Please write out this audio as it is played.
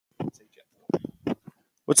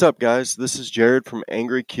What's up, guys? This is Jared from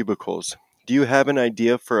Angry Cubicles. Do you have an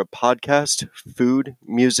idea for a podcast, food,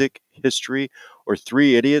 music, history, or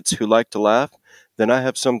three idiots who like to laugh? Then I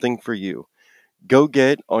have something for you. Go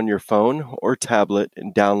get on your phone or tablet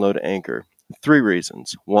and download Anchor. 3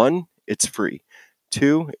 reasons. 1, it's free.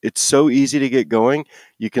 2, it's so easy to get going,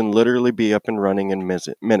 you can literally be up and running in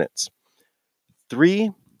minutes.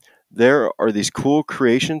 3, there are these cool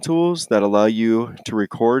creation tools that allow you to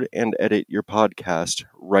record and edit your podcast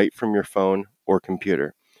right from your phone or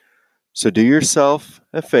computer. So do yourself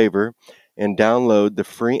a favor and download the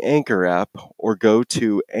free Anchor app or go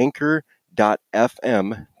to anchor.fm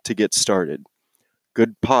to get started.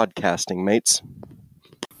 Good podcasting, mates.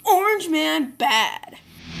 Orange Man bad.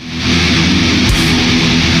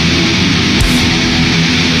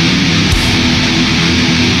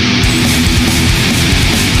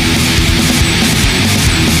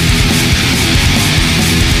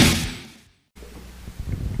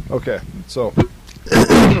 Okay, so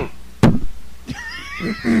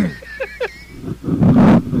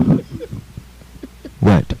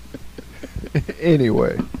What?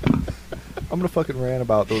 anyway, I'm gonna fucking rant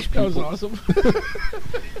about those people. That was awesome.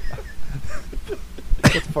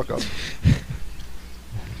 Shut the fuck up.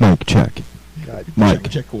 Mic check. God, Mic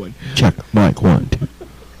Check one. check. Mic 1, 2.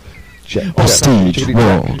 check. Prestige Chickadee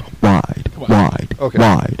world wide, Come on. wide, Okay.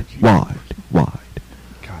 wide, wide.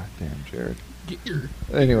 God damn, Jared. Get your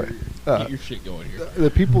Anyway, get your shit going here. the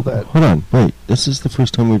people that Hold on, wait. This is the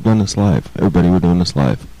first time we've done this live. Everybody, we're doing this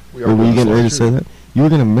live. we Were you doing getting ready to this say live that? You were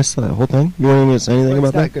gonna miss that whole thing? You weren't even gonna say anything stream. about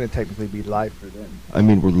It's not that? going to technically be live for them. I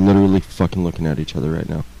mean, we're literally fucking looking at each other right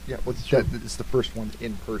now. Yeah, well, it's the first one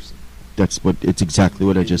in person. It's exactly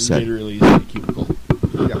what I just said. Literally is in a cubicle.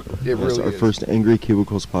 Yeah, it It's really our is. first Angry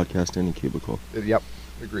Cubicles podcast in a cubicle. Yep,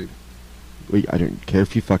 agreed. Wait, I don't care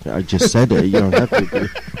if you fucking. I just said it. You don't have to agree.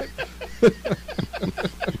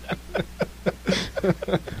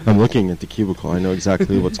 I'm looking at the cubicle. I know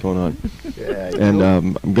exactly what's going on. Yeah, you And know.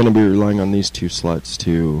 I'm going to be relying on these two sluts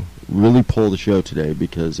to really pull the show today,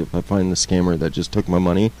 because if I find the scammer that just took my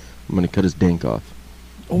money, I'm going to cut his dink off.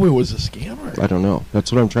 Oh, it was a scammer. I don't know.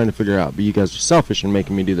 That's what I'm trying to figure out. But you guys are selfish in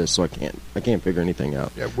making me do this, so I can't figure anything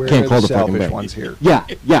out. Yeah, where Can't are call the the fucking selfish bank. ones here? Yeah.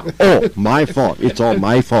 Oh, my fault. It's all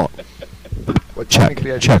my fault. Well, Check.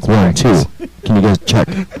 technically, I Check. just 1, 2. practiced. Can you guys check?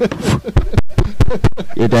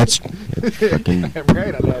 Yeah, that's fucking. I'm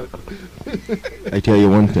right on that. I tell you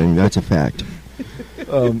one thing. That's a fact.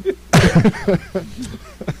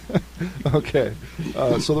 Okay,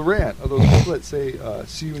 so the rant of those people that say,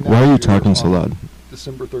 see you next Why are you year talking so on loud?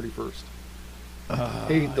 December 31st.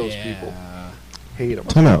 Hate those people. Hate them.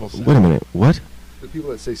 Time out. Wait a minute. What? The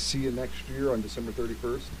people that say, see you next year on December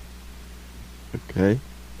 31st. Okay.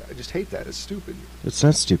 I just hate that. It's stupid. It's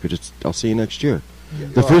not stupid. It's I'll see you next year. Yeah,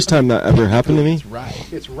 The well, first time that ever happened to me, It's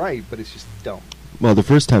right. It's right, but it's just dumb. well, the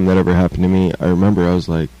first time that ever happened to me, I remember I was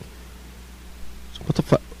like, what the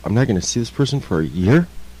fuck? I'm not going to see this person for a year?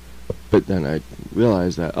 But then I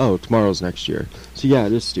realized that, oh, tomorrow's next year. So yeah,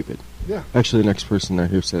 it is stupid. Yeah. Actually, the next person I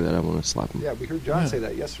hear say that, I want to slap him. Yeah, we heard John Yeah. say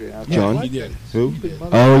that yesterday. I was John? like, He did. Who? He did.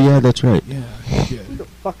 Oh, yeah, that's right. Yeah, he Who did. the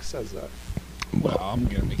fuck says that? Well, I'm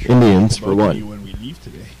gonna make sure Indians, to for bug one. you when we leave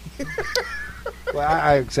today. Well,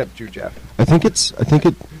 I accept you, Jeff. I think it's a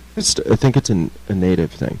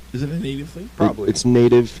native thing. Is it a native thing? Probably. It's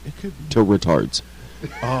native It could be. to retards.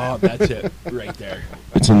 Oh, that's it. Right there.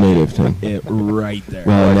 It's a native thing. It right there.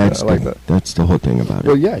 Well, I like that's that, I like the, that. that's the whole thing about it.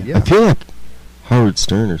 Well, yeah. I feel like Howard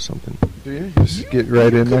Stern or something. Do you? Just get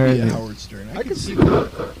right in Could there. be a and- Howard Stern. I can see that.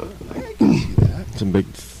 I can see that. Some big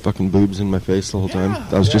fucking boobs in my face the whole time. Yeah.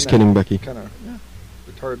 I was Yeah, just that kidding, Becky. Kind of Yeah.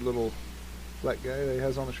 retarded little black guy that he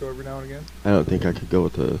has on the show every now and again. I don't think I could go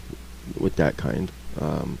with that kind.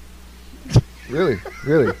 Really?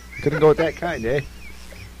 Couldn't go with that kind, eh?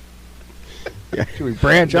 Yeah. Should we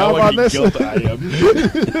branch Now out on he this? guilt I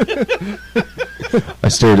am. I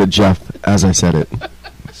stared at Jeff as I said it.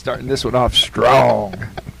 Starting this one off strong.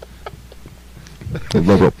 A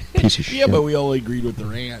liberal piece of shit. Yeah, but we all agreed with the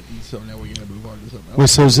rant, and so now we're gonna move on to something else. Wait,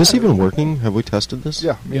 so is this even working? Have we tested this?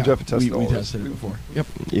 Yeah, me and Jeff have tested we all this. tested it before. Yep.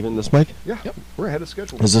 Even this mic? Yeah, Yep. we're ahead of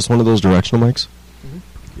schedule. Is this one of those directional mics?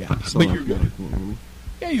 Yeah. So But you're good. Mhm.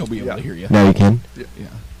 Yeah, you'll be able Yeah. to hear you. Now you can? Yeah.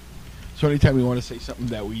 So anytime we want to say something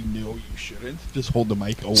that we know you shouldn't, just hold the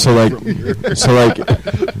mic away So like, from here. it's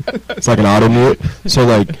like an auto mute. So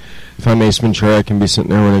like, if I'm Ace Ventura, I can be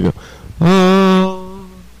sitting there when I go,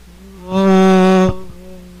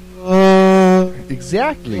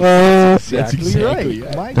 Exactly. That's Exactly exactly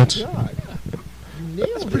right. it. My That's- God. You nailed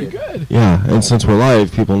That's pretty it. good. yeah. And since we're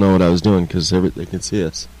live, people know what I was doing because they can see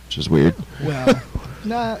us, which is weird. Well,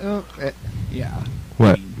 Nah, yeah.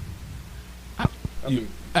 What? I mean,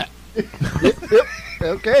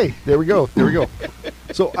 Okay, there we go.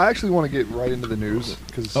 So I actually want to get right into the news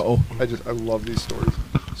because Uh-oh. I love these stories.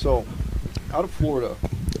 So out of Florida,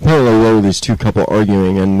 Apparently, there were these two couple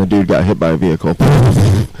arguing, and the dude got hit by a vehicle.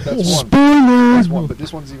 that's one, but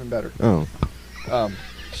this one's even better. Oh,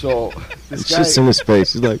 So this it's guy just in his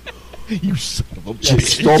face. He's like, You son of a you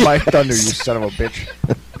bitch. stole my thunder, you son of a bitch.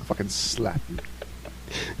 Fucking slap you.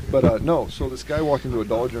 But no, so this guy walked into a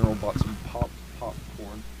Dollar General and bought some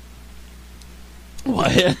popcorn.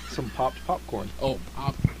 What? Some popped popcorn. Oh,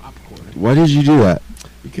 popcorn. why did you do that?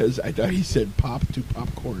 Because I thought he said pop to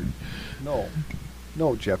popcorn.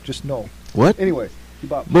 No, Jeff, just no. What? Anyway, he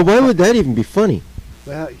bought. But why would that even be funny?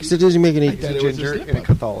 That, Because it doesn't make any. I he's thought a it was a ginger step and a up.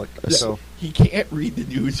 Catholic, Yeah. so He can't read the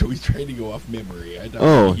news, so he's trying to go off memory. I thought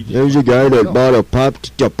Oh, he just there's a guy that No. bought a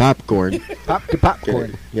popcorn. pop to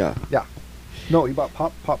popcorn. Yeah. No, he bought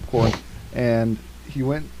popcorn, and he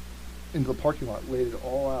went into the parking lot, laid it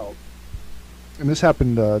all out. And this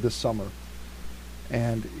happened this summer.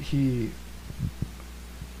 And he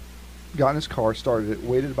got in his car, started it,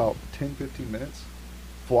 waited about 10, 15 minutes.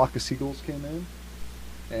 Flock of seagulls came in,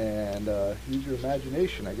 and use your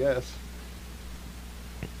imagination, I guess.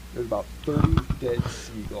 There's about 30 dead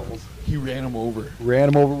seagulls. He ran him over. Ran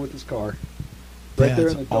him over with his car. Right there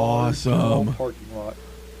That's in the Dollar General awesome. parking lot.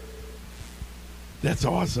 That's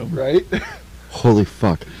awesome. Right? Holy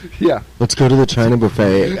fuck. Yeah. Let's go to the China Great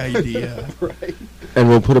buffet, idea. Right. and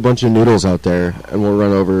we'll put a bunch of noodles out there, and we'll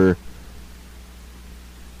run over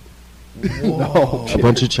Whoa. a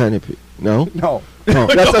bunch of China people. No? No. No.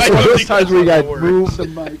 That's I one of don't those think times that's where you how got that move the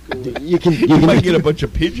microwave. You can. You might get a bunch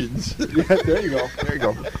of pigeons. Yeah, there you go. There you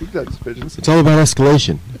go. He does pigeons. It's all about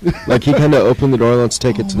escalation. Like he kind of opened the door. Let's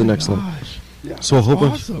take it to the next level. Gosh. Yeah. So a whole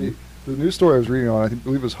bunch. Awesome. The news story I was reading on, I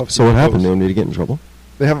believe it was Huffington So what happened Post. to him? Did he get in trouble?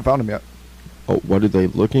 They haven't found him yet. Oh, what are they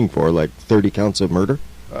looking for? Like 30 counts of murder?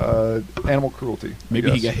 Animal cruelty. I Maybe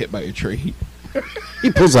he guess. got hit by a train.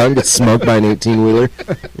 He pulls out and gets smoked by an 18-wheeler.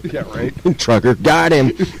 Yeah, right. Trucker got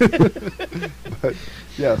him. But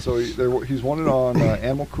yeah, so he's wanted on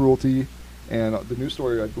animal cruelty, and the news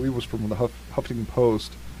story I believe was from the Huffington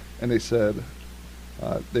Post, and they said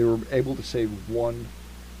they were able to save one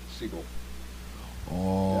seagull.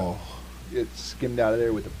 Oh. It skimmed out of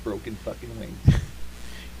there with a broken fucking wing.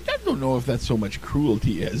 I don't know if that's so much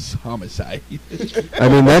cruelty as homicide. I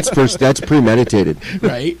mean, that's premeditated.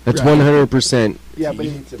 Right? That's right. 100%. Yeah, but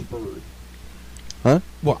it's a bird. Huh?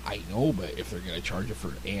 Well, I know, but if they're going to charge him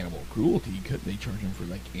for animal cruelty, couldn't they charge him for,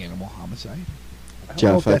 like, animal homicide? I don't know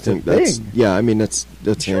Jeff, if I that's think a that's. thing. Yeah, I mean, that's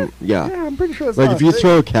Sure. him. Yeah. Yeah, I'm pretty sure that's Like, not if a you thing.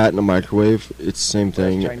 throw a cat in a microwave, it's the same That's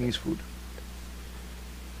thing. Chinese food.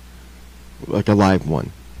 Like a live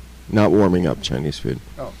one. Not warming up Chinese food.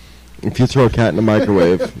 Oh. If you throw a cat in a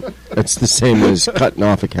microwave, it's the same as cutting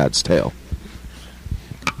off a cat's tail.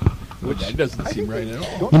 Well, that doesn't seem right at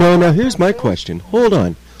all. You know, now here's my question. Hold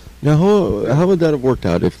on. Now, how would that have worked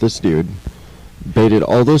out if this dude baited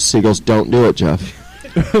all those seagulls? Don't do it, Jeff.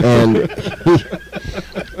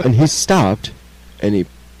 And he stopped, and he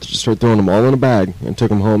just started throwing them all in a bag and took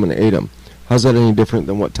them home and ate them. How's that any different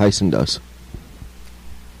than what Tyson does?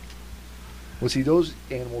 Well, see, those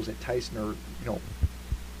animals at Tyson are,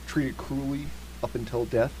 treated cruelly up until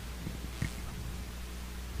death.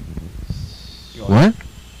 You know, What?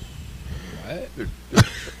 What?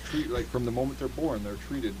 they're like from the moment they're born, they're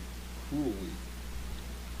treated cruelly.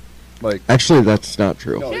 Like, Actually, that's not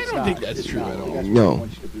true. no, I it's don't not. think that's It's true not. at all. That's what No. I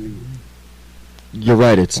want you to believe. You're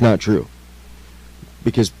right, it's not true.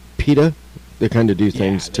 Because PETA, they kind of do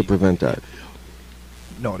things to they- prevent that.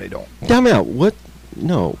 No, they don't. Damn out, what?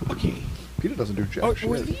 No. Okay. Peter doesn't do jack Oh, shit.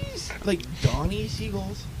 were these, like, Donnie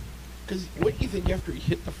seagulls? Because what do you think after he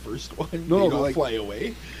hit the first one, No, they but don't like- fly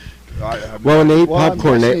away? Well, when they eat I'm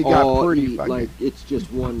popcorn, guessing they got all pretty eat, fucking- like, it's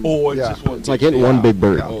just one. Oh, it's Yeah. just one. It's like big hitting one Yeah. big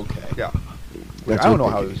bird. Yeah. Okay. Yeah. That's I don't what know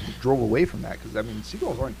they how do. it drove away from that because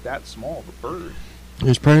seagulls aren't that small of a bird. He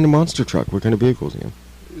was probably in a monster truck. What kind of vehicles in?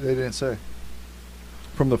 They didn't say.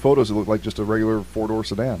 From the photos, it looked like just a regular four-door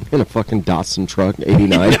sedan. In a fucking Datsun truck,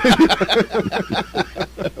 89.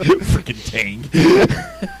 Freaking tank.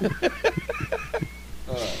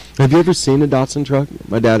 Have you ever seen a Datsun truck?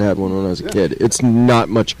 My dad had one when I was a kid. It's not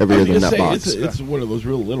much I heavier was than gonna that say, box. it's one of those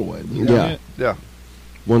real little ones. isn't Yeah. it? Yeah.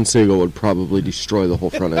 One seagull would probably destroy the whole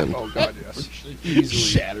front end. Oh God, yes. Easily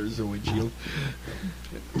shatters the windshield.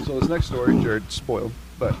 So this next story, Jared spoiled,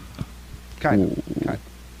 but kind of.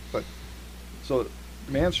 But so,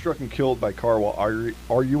 man struck and killed by car while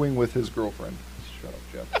arguing with his girlfriend. Shut up,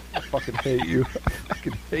 Jeff. I fucking hate you. I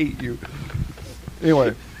fucking hate you.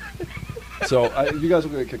 Anyway, so you guys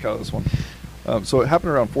will get a kick out of this one. So it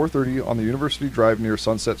happened around 4:30 on the University Drive near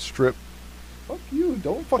Sunset Strip. Fuck you!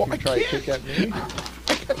 Don't fucking Well, I try to can't. kick at me.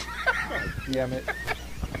 I Damn it.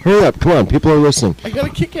 Hurry up, come on, people are listening. I got a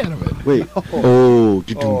kick out of it. Wait. Oh,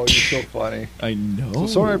 you're so funny. I know.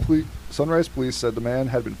 So Sunrise Police said the man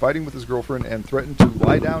had been fighting with his girlfriend and threatened to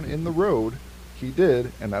lie down in the road. He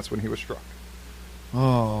did, and that's when he was struck.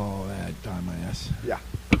 Oh, that died my ass. Yeah.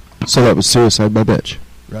 So that was suicide by bitch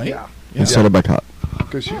Right? Yeah. instead of by cop.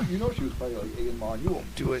 Because she was probably like, hey, Mom, you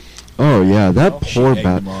won't do it. Oh yeah, that Well, poor she egged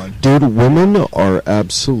bad him on. dude. Women are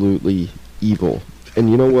absolutely evil, and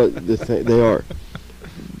you know what? They are.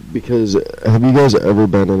 Because have you guys ever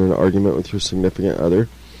been in an argument with your significant other,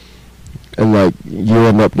 and like you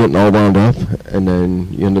end up getting all wound up, and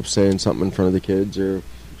then you end up saying something in front of the kids or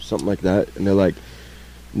something like that, and they're like,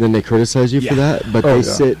 and then they criticize you for Yeah. that, but Oh, they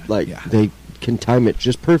yeah. sit like Yeah. they can time it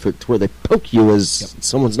just perfect where they poke you as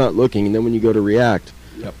someone's not looking, and then when you go to react,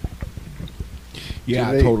 Yep.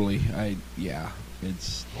 Yeah, Do they- totally.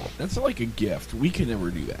 That's like a gift. We can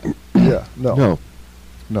never do that. Yeah. No.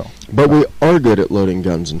 But we are good at loading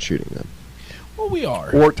guns and shooting them. Well, we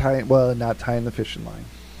are. Or not tying the fishing line.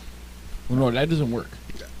 Well, no, that doesn't work.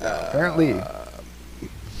 Apparently.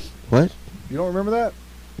 What? You don't remember that?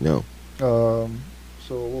 No. So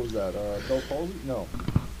what was that? Bell Palsy? No.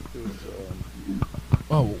 It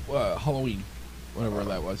was, Halloween. Whatever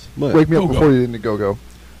that was. What? Wake Me Up Go-Go. Before You Indiegogo.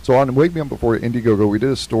 So on Wake Me Up Before Indiegogo, we did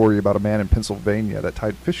a story about a man in Pennsylvania that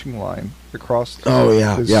tied fishing line across Oh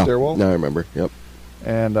yeah, his yeah. stairwell. Now I remember. Yep.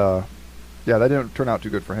 And, yeah, that didn't turn out too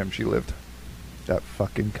good for him. She lived. That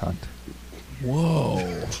fucking cunt.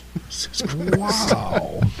 Whoa.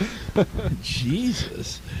 Wow.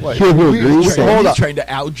 Jesus. What? You We- agree, we- Sam? hold He's on. trying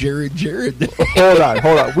to out Jared. Hold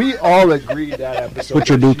on. We all agreed that episode. Put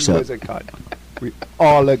your that dukes she up. was a cunt. We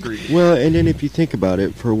all agreed. Well, and then if you think about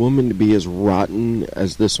it, for a woman to be as rotten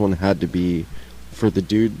as this one had to be, for the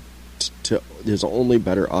dude to his only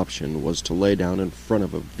better option was to lay down in front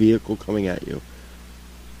of a vehicle coming at you.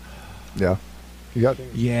 Yeah. You got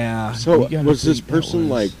Yeah. So you gotta was this think that person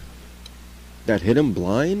was- like that hit him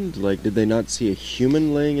blind? Like, did they not see a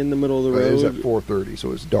human laying in the middle of the It was at road? 4:30,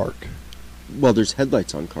 so it's dark. Well, there's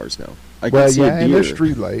headlights on cars now. I can Well, see yeah, a and deer. there's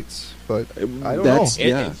street lights, but I don't That's- know. And-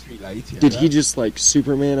 yeah. and streetlights, yeah. Did he just like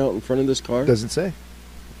Superman out in front of this car? Doesn't say.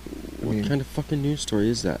 What mean- kind of fucking news story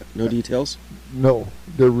is that? No details? No,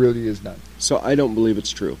 there really is none. So I don't believe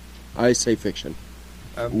it's true. I say fiction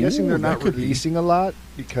I'm guessing they're Ooh, not that could be. releasing a lot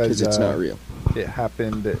because because it's not real. It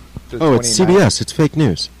happened at the Oh, it's 29th. CBS. It's fake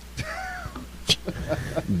news. There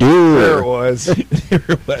it Dude. was. There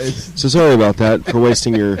it was. So sorry about that for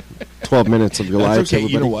wasting your 12 minutes of your That's lives, okay.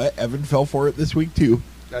 everybody. You know what? Evan fell for it this week too.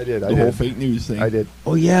 I did. The I whole did. fake news thing. I did.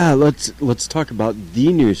 Oh yeah, let's talk about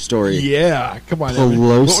the news story. Yeah, come on. Evan.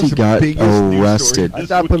 What was Pelosi the got biggest news story arrested. I this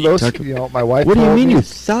thought week? Pelosi. My wife. What do you told mean me- you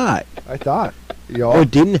thought? I thought. Oh,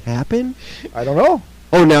 it didn't happen? I don't know.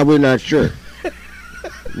 Oh, now we're not sure.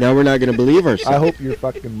 Now we're not going to believe ourselves. I hope your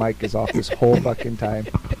fucking mic is off this whole fucking time.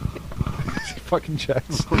 Fucking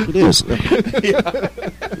checks. It is.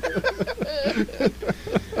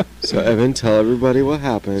 So Evan, tell everybody what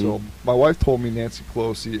happened. So my wife told me Nancy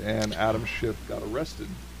Pelosi and Adam Schiff got arrested.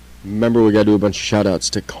 Remember, we got to do a bunch of shout-outs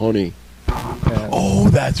to Connie. And Oh,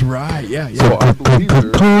 that's right. Yeah, yeah. so I believe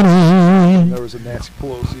there was a Nancy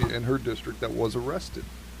Pelosi in her district that was arrested.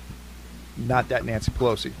 Not that Nancy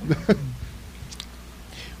Pelosi.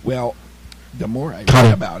 Well, the more I Connie.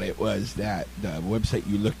 read about it was that the website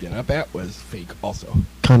you looked it up at was fake also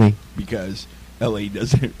Connie. because LA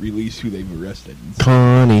doesn't release who they've arrested. And so-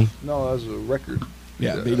 Connie. No, that was a record.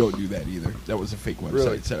 yeah, they don't do that either. That was a fake website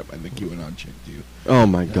Really? set up by the QAnon chick too. Oh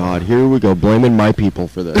my God! Here we go, blaming my people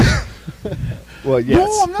for this. Well, yes.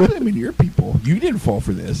 No, I'm not blaming your people. You didn't fall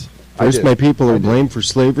for this. I First, did. my people I are did. blamed for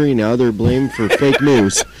slavery. Now they're blamed for fake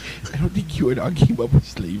news. I don't think QAnon came up with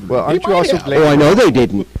slavery. Well, aren't They you might also have. blamed- Oh, I know they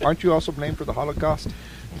didn't. Aren't you also blamed for the Holocaust?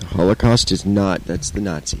 The Holocaust is not. That's the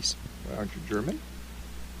Nazis, Aren't you German?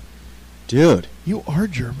 dude. You are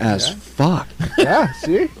German. As Yeah. fuck. Yeah,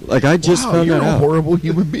 see? Like I just wow, found you're that a out. horrible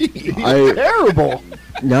human being. I Terrible.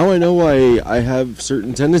 now I know why I have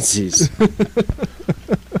certain tendencies.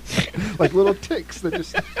 Like little ticks that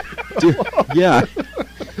just... Dude, yeah.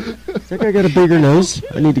 That guy got a bigger nose.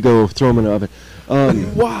 I need to go throw him in the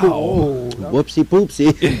oven. wow. Oh, Whoopsie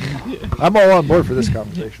poopsie. I'm all on board for this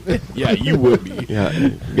conversation. Yeah, you would be. Yeah, you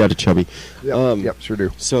got a chubby. Yep, yep, sure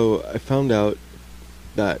do. So I found out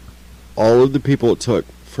that all of the people it took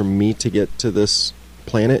for me to get to this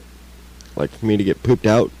planet, like for me to get pooped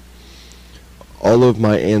out, all of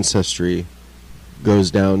my ancestry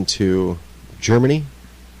goes down to Germany,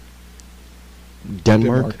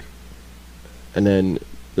 Denmark, and then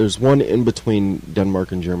there's one in between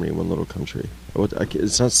Denmark and Germany, one little country.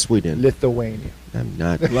 It's not Sweden. Lithuania. I'm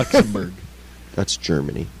not. Luxembourg. That's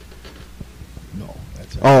Germany. No,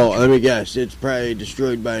 that's Oh, let me guess. It's probably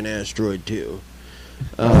destroyed by an asteroid too.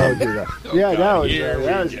 Oh, dear God. Yeah, God, that here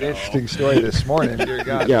was we an go. interesting story this morning. Dear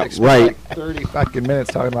God, Yeah, I spent right. Like 30 fucking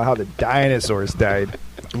minutes talking about how the dinosaurs died.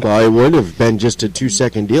 Well, it would have been just a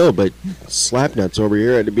 2-second deal, but Slapnuts over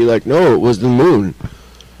here had to be like, no, it was the moon.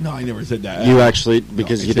 No, I never said that. You actually,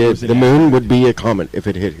 because I you said it did. was an The moon asteroid. would be a comet if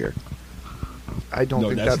it hit here. I don't No,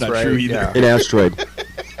 think that's that's not right. true either. Yeah. An asteroid.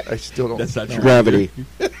 I still don't. That's not know. true. Gravity.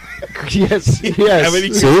 Yes, yes.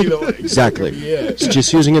 Gravity. See? You know, Exactly. Yeah. It's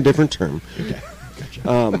just using a different term.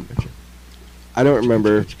 Gotcha. I don't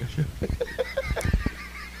remember. Gotcha.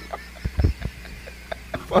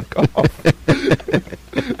 Fuck off.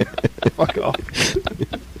 Fuck off.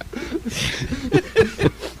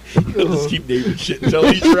 He'll just keep naming shit until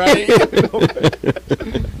he's right.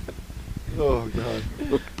 Oh God.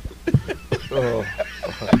 Oh.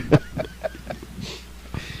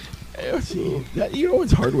 See, that, you know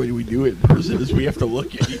what's hard when we do it in person is we have to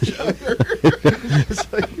look at each other.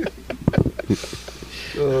 It's like,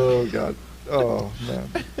 oh God. Oh man.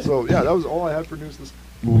 So yeah, that was all I had for news this.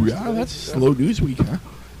 Ooh, yeah, that's slow news week, huh?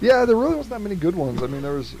 Yeah, there really wasn't that many good ones. I mean,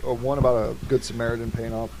 there was one about a good Samaritan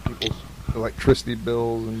paying off people's electricity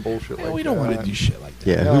bills and bullshit Well, like we don't that. want to do shit like that.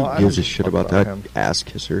 Yeah, No, I who gives don't a shit give a about fuck that about him. ass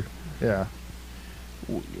kisser? Yeah.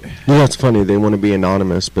 You know, that's funny. They want to be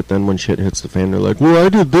anonymous, but then when shit hits the fan, they're like, well, I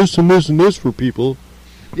did this and this and this for people.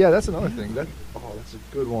 Yeah, that's another thing. That's a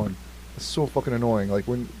good one. It's so fucking annoying. Like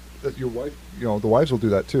when your wife, the wives will do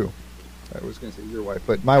that too. I was gonna say your wife,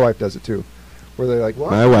 but my wife does it too. Where they're like, well,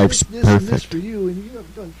 My I did wife's this and this perfect. for you, and you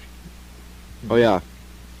haven't done. Oh, yeah.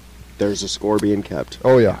 There's a score being kept.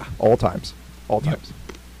 Oh yeah, all times, all Yep. times.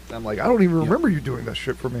 And I'm like, I don't even Yep. remember you doing that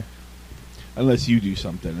shit for me. Unless you do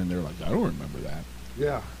something and they're like, I don't remember that.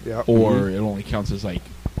 Yeah, yeah. Or it only counts as like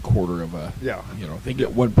a quarter of a. Yeah. They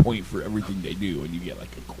get 1 point for everything they do, and you get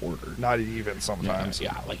like a quarter. Not even sometimes.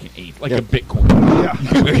 Yeah, like an eighth, like Yeah. a Bitcoin.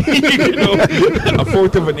 Yeah. A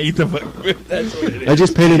fourth of an eighth of a. That's what it is. I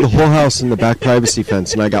just painted the whole house in the back privacy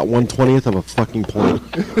fence, and I got 1/20th of a fucking point.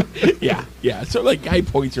 Yeah. So like guy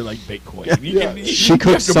points are like Bitcoin. Yeah. You Yeah. She you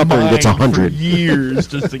cooks have to supper and gets mine for 100. years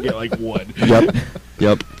just to get like one.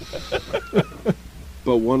 Yep.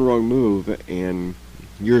 But one wrong move, and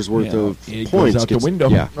years worth Yeah, of it goes points out the gets- window.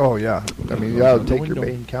 Yeah. Oh yeah. I mean, you Goes out gotta the take your window.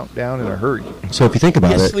 main count down in a hurry. So if you think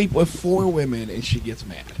about You it, sleep with 4 women and she gets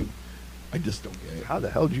mad. I just don't get it. How the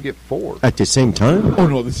hell did you get 4? at the same time, Oh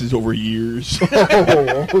no, this is over years.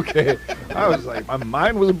 Oh, okay. I was like, my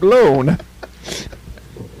mind was blown.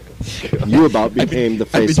 you about became the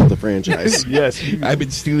face of the franchise. Yes, I've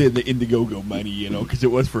been stealing the Indiegogo money, because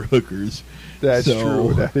it was for hookers. that's So-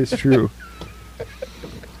 true. That is true.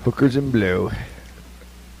 Hookers and blow.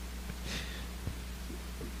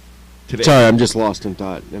 Today. Sorry, I'm just lost in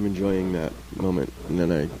thought. I'm enjoying that moment, and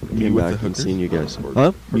then I Me came with back the and hookers? seen you guys.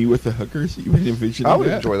 Huh? Me with the hookers? You would envision I would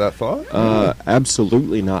that? enjoy that thought.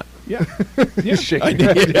 Absolutely not. Yeah. You shake I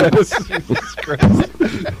your did. head, yes. Jesus Christ.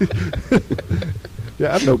 Yeah,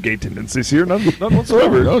 I have no gay tendencies here. None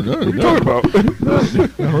whatsoever. No, What are you talking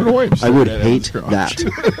about? I would hate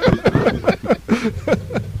that.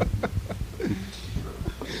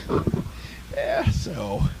 Yeah,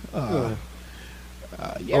 so, yeah.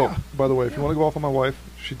 Oh, by the way, if you want to go off on my wife,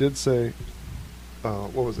 she did say,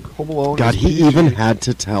 what was it? Home Alone. God, is he PG. even had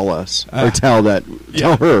to tell us, or Yeah, tell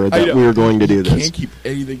her I that know. we were going to do You this. can't keep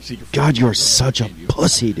anything secret from God, her. you're such a Can you?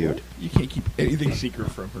 pussy, dude. You can't keep anything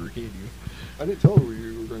secret from her, can you? I didn't tell her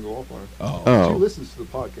you were going to go off on her. Oh, Oh. She listens to the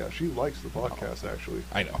podcast. She likes the podcast, actually.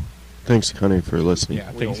 I know. Thanks, Connie, for listening. Yeah,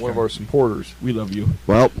 You know, thanks, one of Karen. our supporters. We love you.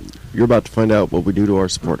 Well, you're about to find out what we do to our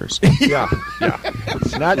supporters. Yeah.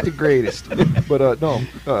 It's not the greatest. But, no.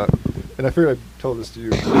 And I figured I'd tell this to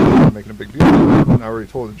you. I'm making a big deal. And I already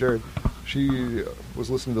told it to Jared. She was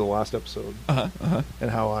listening to the last episode. And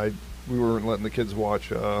how we weren't letting the kids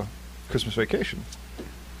watch Christmas Vacation.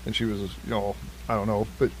 And she was, I don't know.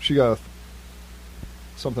 But she got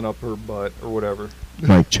something up her butt or whatever.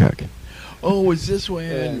 Mic check. Oh, was this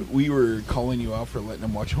when And- we were calling you out for letting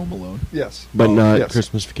them watch Home Alone? Yes. But Oh, not yes.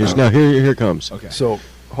 Christmas vacation. Now, here it comes. Okay. So,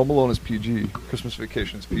 Home Alone is PG. Christmas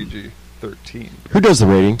Vacation is PG-13. Who does the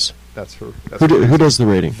ratings? That's her. That's Who does the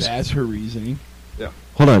ratings? That's her reasoning. Yeah.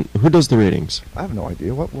 Hold on. Who does the ratings? I have no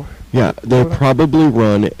idea. What Yeah, they what- probably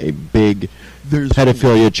run a big There's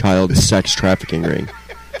pedophilia child sex trafficking ring.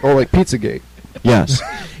 Or like Pizzagate. Yes.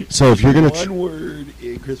 So if you're gonna, one word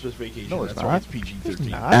in Christmas Vacation. No, it's that's why not. it's PG-13.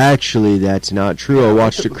 not. actually, that's not true. I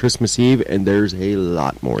watched it Christmas Eve, and there's a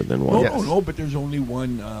lot more than one. Yes. No, but there's only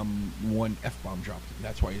one F-bomb dropped.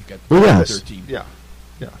 That's why he's got Well, yes. 13. Yeah.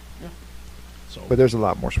 So, But there's a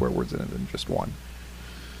lot more swear words in it than just one.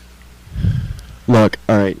 Look,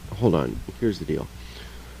 all right, hold on. Here's the deal.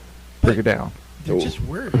 Break it down. They're just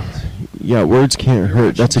words. Yeah, words can't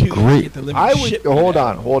hurt. That's a great. I would hold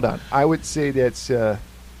on. I would say that's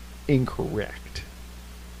incorrect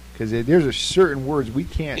because there's a certain words we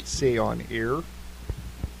can't say on air.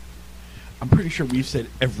 I'm pretty sure we've said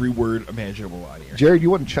every word imaginable on here. Jared, you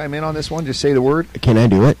want to chime in on this one? Just say the word. Can I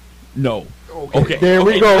do it? No. Okay. There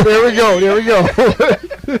we go.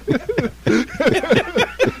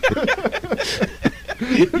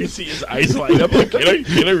 You see his eyes light up. Like,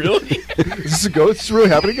 can I really? Is this a ghost? Is this really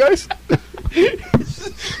happening, guys?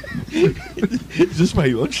 Is this my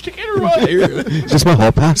lunch ticket or what? Is this my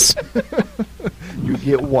hall pass? You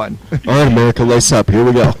get one. All right, America, lace up. Here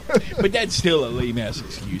we go. But that's still a lame ass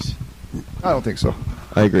excuse. I don't think so.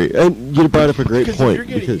 I agree. And you brought up a great point.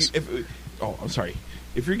 I'm sorry.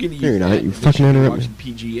 If you're going to use you're not. that, You they fucking should be interrupt watching me.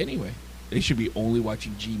 PG anyway. They should be only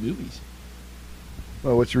watching G movies.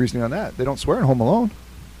 Well, what's your reasoning on that? They don't swear in Home Alone.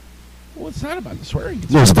 Well, it's not about the swearing.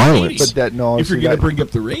 It's There's about the violence. rating. But that no. If you're see, going to that- bring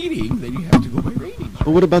up the rating, then you have to go by rating. But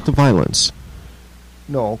what about the violence?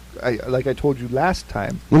 no, like I told you last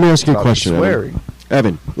time. Let me ask you a about question, Swearing.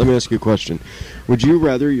 Evan, let me ask you a question. Would you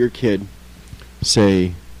rather your kid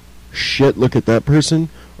say, shit, look at that person?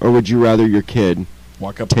 Or would you rather your kid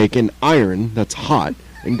Walk up. take an iron that's hot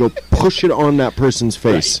and go push it on that person's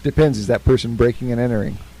face? Depends. Is that person breaking and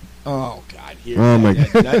entering? Oh, God. Here. Oh, my That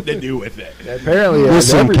had nothing to do with it. Apparently, it has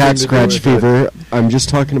Listen, everything cat to do scratch with it. fever. I'm just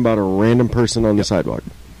talking about a random person on the sidewalk.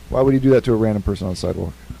 Why would he do that to a random person on the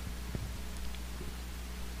sidewalk?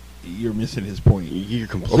 You're missing his point. You're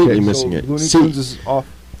completely missing so it. Looney See, Tunes is off.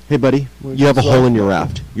 hey, buddy, Looney you have a Tunes hole off. in your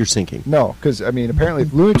raft. You're sinking. No, because I mean, apparently,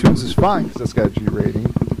 if Looney Tunes is fine because that's got a G rating,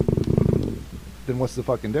 then what's the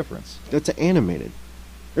fucking difference? That's animated.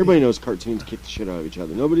 Everybody knows cartoons kick the shit out of each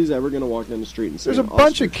other. Nobody's ever going to walk down the street and say, There's a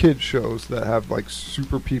bunch of kid shows that have like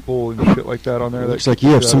super people and shit like that on there. Looks that like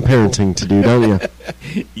you have kick some the shit out of parenting to do, don't you?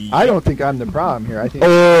 people. I don't think I'm the problem here. I think.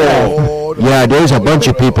 Oh, yeah, there's a bunch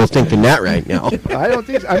of people thinking that right now. I don't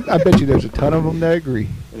think. I bet you there's a ton of them that agree.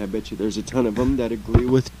 And I bet you there's a ton of them that agree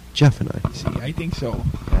with Jeff and I. See, I think so.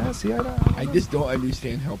 Yeah, see, I just don't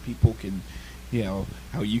understand how people can,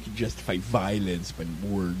 how you can justify violence when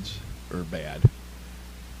words are bad.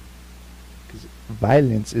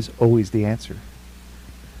 violence is always the answer.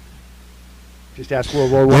 Just ask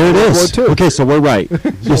World War I. There it World is. War II. Okay, so we're right.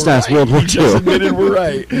 Just ask World War You just II. admitted we're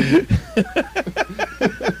right.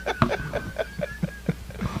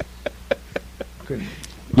 Couldn't-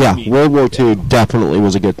 Yeah, World War II definitely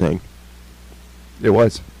was a good thing. It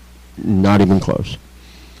was. Not even close.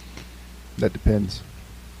 That depends.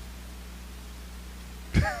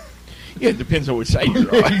 Yeah, it depends on which side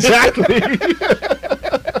you're on. Exactly.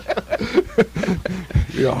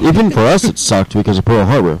 Yeah. Even for us, it sucked because of Pearl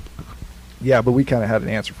Harbor. Yeah, but we kind of had an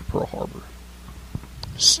answer for Pearl Harbor.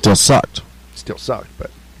 Still sucked. Still sucked,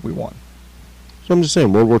 but we won. So I'm just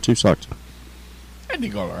saying, World War II sucked. I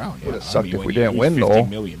think all around. Would've Yeah. sucked if when we you didn't lose win, 50 though.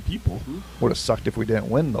 million people. Would have sucked if we didn't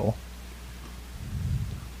win, though.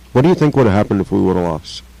 What do you think would have happened if we would have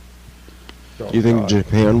lost? Oh, Do you think God.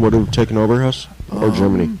 Japan would have taken over us? Or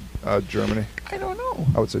Germany? Germany. I don't know.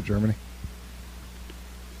 I would say Germany.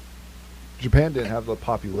 Japan didn't have the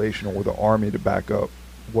population or the army to back up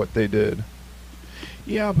what they did.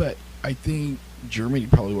 Yeah, but I think Germany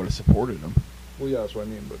probably would have supported them. Well, yeah, that's what I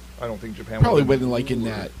mean, but I don't think Japan Probably would've- wouldn't like in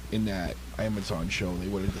that Amazon show. They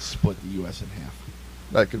would have just split the U.S. in half.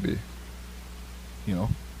 That could be. You know.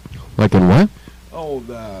 Like in what? Oh,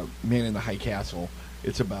 the Man in the High Castle.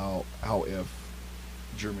 It's about how if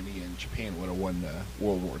Germany and Japan would have won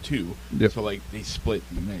World War II, Yep. so like they split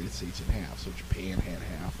the United States in half. So Japan had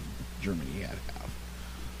half and Germany had half.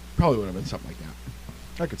 Probably would have been something like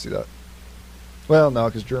that. I could see that. Well, no,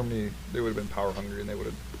 because Germany, they would have been power hungry and they would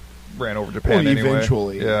have ran over Japan Well, anyway.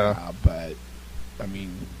 eventually, Yeah. but I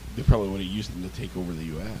mean, they probably would have used them to take over the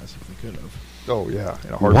U.S. if they could have. Oh, yeah.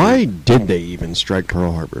 In a Why did they even strike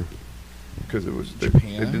Pearl Harbor? Because it was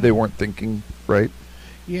Japan? they weren't thinking right.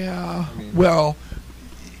 Yeah. I mean- Well,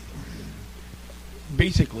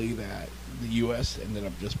 basically, that the U.S. ended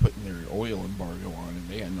up just putting their oil embargo on, and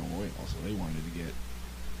they had no oil, so they wanted to get.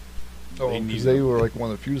 Oh, needed- because they were like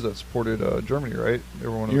one of the few that supported Germany, right? They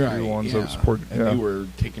were one of You're the few right, ones yeah. that supported. And yeah. they were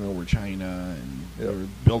taking over China, and they Yep. were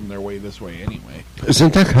building their way this way anyway.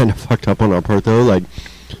 Isn't that kind of fucked up on our part, though? Like,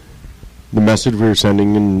 the message we were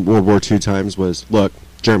sending in World War II times was, look,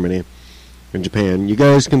 Germany and Japan, you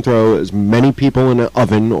guys can throw as many people in an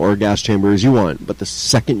oven or a gas chamber as you want, but the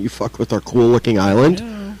second you fuck with our cool-looking island,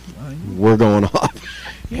 Yeah, we're going off.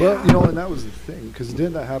 Well, you know, and that was the thing, because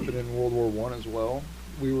didn't that happen in World War I as well?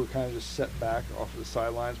 we were kind of just set back off of the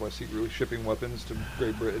sidelines while secretly shipping weapons to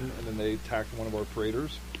Great Britain, and then they attacked one of our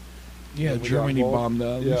freighters. Yeah, And we got Germany involved.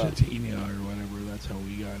 bombed Yeah. Lusitania or whatever. That's how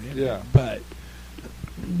we got in. Yeah. But,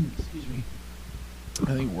 excuse me.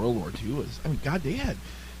 I think World War II was. I mean, God, they had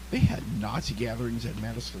Nazi gatherings at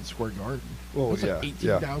Madison Square Garden. Oh, It was like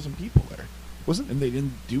yeah, 18,000 people there, Wasn't and they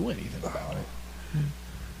didn't do anything about it.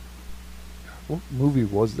 what movie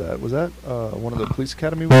was that? Was that one of the Police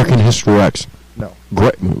Academy American movies? History X. No.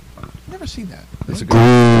 Great movie. Never seen that. It's a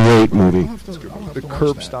Great movie. I'll have The to watch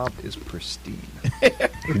curb that. stomp is pristine.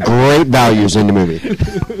 Great values in the movie.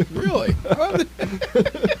 Really?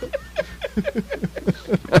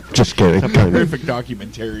 Just kidding. It's a perfect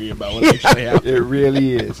documentary about what actually happened. It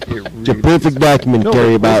really is. It's a perfect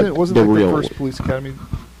documentary about wasn't the like real. the first Police Academy.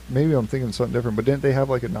 Maybe I'm thinking something different, but didn't they have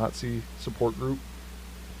like a Nazi support group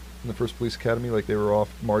in the first Police Academy? Like they were off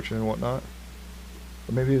marching and whatnot.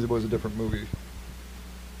 Or maybe it was a different movie.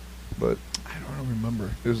 But I don't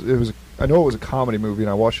remember. it was. I know it was a comedy movie, and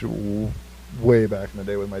I watched it way back in the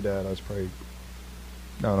day with my dad. I was probably,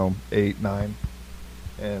 I don't know, 8, 9,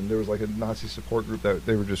 and there was like a Nazi support group that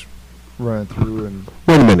they were just running through and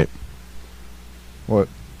Wait a minute. what?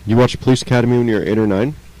 You watched Police Academy when you were 8 or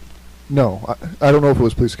 9? No, I don't know if it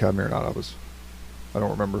was Police Academy or not. I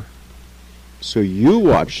don't remember. So you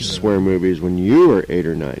watched swear movies when you were 8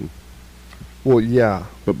 or 9, Well, yeah,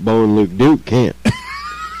 but Bo and Luke Duke can't.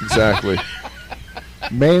 exactly.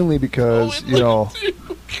 Mainly because, you know,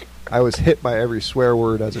 I was hit by every swear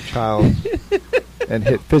word as a child and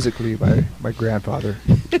hit physically by my grandfather.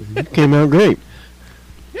 You came out great.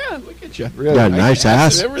 Yeah, look at you. Really? Yeah, nice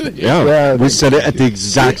ass. and everything. Yeah, Yeah, we said it at the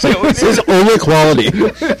exact same. This is only quality.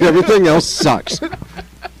 Everything else sucks.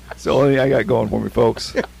 It's the only thing I got going for me,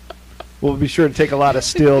 folks. We'll be sure to take a lot of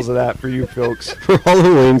stills of that for you folks. For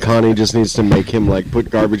Halloween, Connie just needs to make him like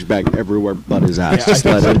put garbage bag everywhere but his ass. Yeah, Just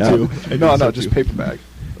I let think it so, out. too. No, just paper bag.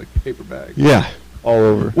 Like paper bag. Yeah. All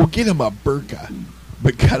over. We'll get him a burqa,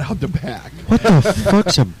 but cut out the back. What the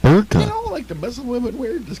fuck's a You burqa? know, like the Muslim women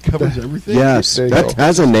wear, it just covers everything. Yes, There you that go.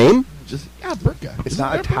 has a name. Just burqa. It's Isn't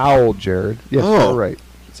not a that towel, Jared. Yes, Oh. you're right.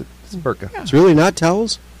 It's a burqa. Yeah. It's really not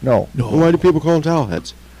towels. No. No. Then why do people call them towel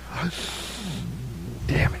heads?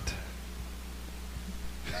 Damn it.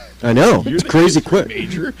 I know. You're It's the crazy history quick.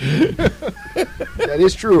 Major. That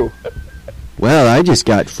is true. Well, I just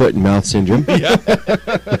got foot and mouth syndrome. Yeah.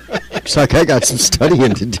 Oh, Looks like I got some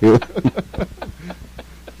studying to do.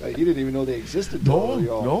 You didn't even know they existed.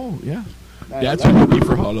 No, yeah. That's what we do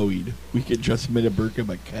for Halloween. We could dress him in a burqa,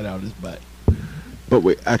 but cut out his butt. But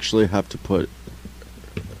we actually have to put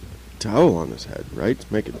a towel on his head, right?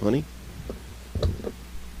 To make it funny.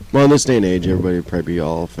 Well, in this day and age, everybody would probably be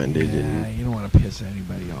all offended. Yeah, And you don't want to piss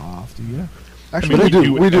anybody off, do you? Actually, I mean, we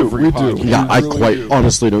do. We do. every We do. podcast. yeah, I really quite do.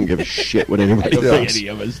 honestly don't give a shit what I anybody don't think thinks. any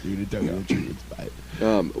of us do, to tell you the truth.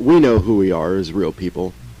 But We know who we are as real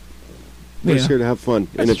people. We're just Yeah. here to have fun.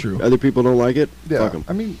 That's and if true. other people don't like it, Yeah, fuck them.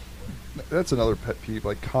 I mean, that's another pet peeve.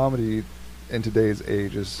 Like comedy in today's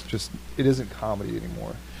age is just it isn't comedy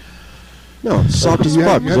anymore. No, it's soft as Yeah,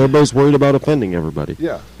 fuck yeah. because everybody's worried about offending everybody.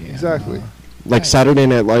 Yeah, Yeah. exactly. Like Saturday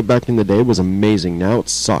Night Live back in the day was amazing. Now it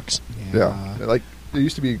sucks. Yeah, like there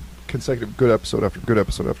used to be consecutive good episode after good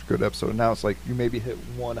episode after good episode, and now it's like you maybe hit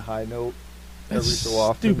one high note every That's so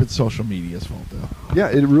often. stupid social media's fault, though. Yeah,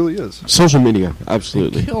 it really is. Social media, It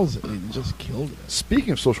absolutely. kills it. It just killed it.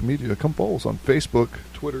 Speaking of social media, come follow us on Facebook,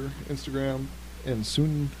 Twitter, Instagram, and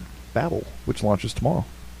soon Battle, which launches tomorrow.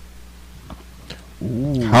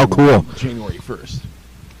 Ooh. How cool. January 1st.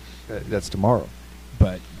 That's tomorrow.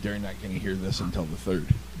 But they're not going to hear this until the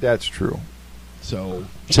 3rd. That's true. So,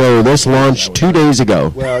 So this launched 2 days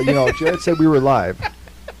ago. Well, you know, Jared said we were live.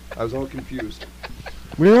 I was all confused.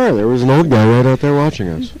 We are. There was an old guy right out there watching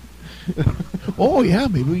us. oh, yeah,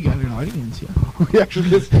 maybe we got an audience, yeah. We actually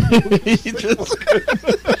just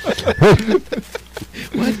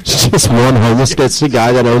Just one homeless gets the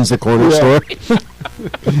guy that owns the corner Yeah. store.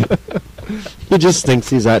 He just thinks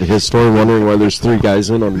he's at his store wondering why there's 3 guys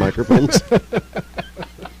in on microphones.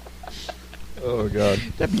 Oh God!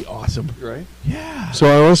 That'd be awesome. Right? Yeah. So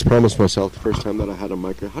I always promised myself the first time that I had a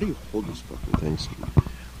micro. How do you hold these fucking things?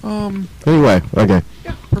 Anyway, okay.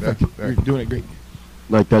 Yeah, perfect. Yeah. You're doing it great.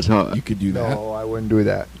 Like that's how. You could do that. No, I wouldn't do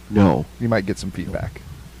that. No. You might get some feedback.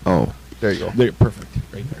 Oh. There you go. There, perfect.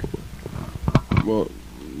 Right there. Well,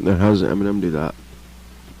 then how does Eminem do that?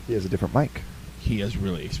 He has a different mic. He has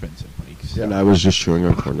really expensive mics. Yeah. And I was just showing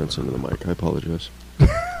our coordinates into the mic. I apologize.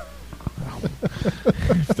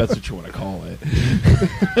 If that's what you want to call it.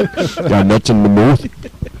 Got nuts in the mouth.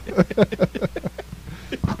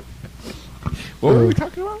 What were we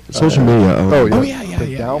talking about? Social media. Oh yeah. Oh, yeah,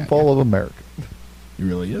 The downfall of America. It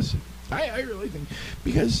really is. I really think,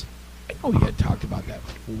 because I know we had talked about that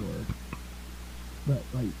before, but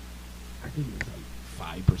like I think it's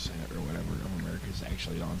like 5% or whatever of America is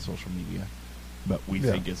actually on social media, but we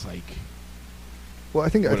Yeah. think it's like Well, I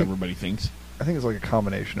think everybody thinks. I think it's like a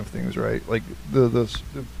combination of things, right? Like the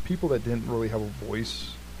people that didn't really have a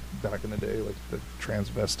voice back in the day, like the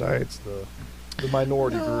transvestites, the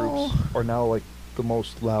minority No. groups, are now like the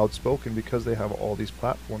most loud spoken because they have all these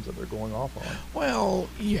platforms that they're going off on. Well,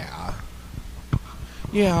 yeah,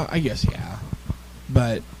 I guess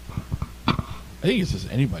but I think it's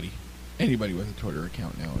just anybody with a Twitter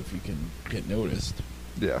account now, if you can get noticed.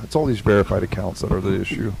 Yeah, it's all these verified accounts that are the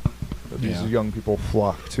issue that these Yeah. young people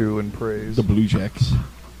flock to and praise. The blue checks.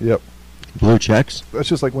 Yep, Blue checks? that's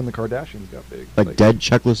just like when the Kardashians got big. Like dead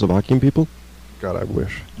Czechoslovakian people? God, I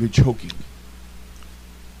wish. They're choking.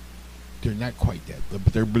 They're not quite dead, but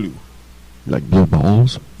they're blue. Like blue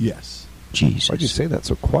balls? Yes. Jesus. Why'd you say that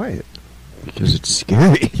so quiet? Because it's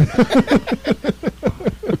scary.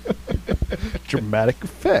 Dramatic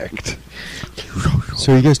effect.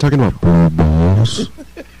 So are you guys talking about blue balls?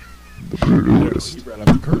 You brought up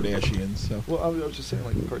the Kardashians, so. Well, I was just saying,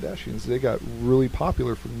 like the Kardashians, they got really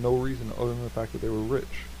popular for no reason other than the fact that they were rich.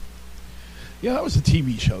 Yeah, that was a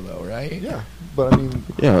TV show, though, right? Yeah, but I mean,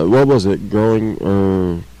 Yeah, what was it? Growing,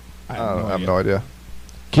 I have no idea.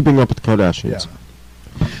 keeping up with the Kardashians.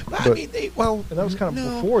 Yeah. But I But- mean, And that was kind of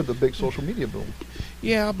before the big social media boom.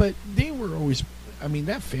 Yeah, but they were always. I mean,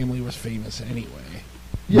 that family was famous anyway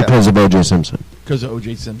Yeah, Because of O.J. Simpson. because of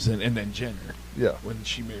O.J. Simpson and then Jenner yeah, when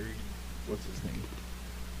she married. What's his name?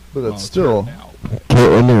 but Well, that's it's still her now.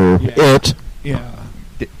 Caitlyn or Yeah. it. Yeah.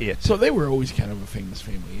 it. So they were always kind of a famous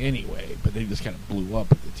family anyway, but they just kind of blew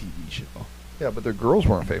up at the TV show. Yeah, but their girls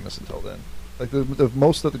weren't famous until then. Like the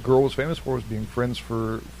most that the girl was famous for was being friends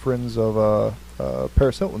of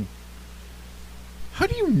Paris Hilton. How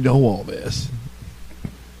do you know all this?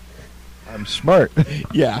 I'm smart.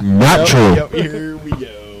 Yeah. Not true. Yep, here we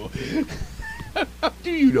go. How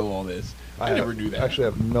do you know all this? I never knew that. Actually, I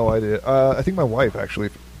have no idea. I think my wife actually.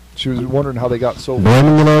 She was wondering how they got so.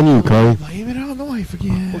 Blaming it on you, Carly. Blame it on the wife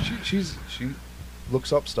again. Well, she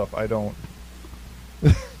looks up stuff I don't.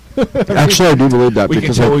 Actually, I do believe that we can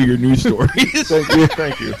because tell your news stories.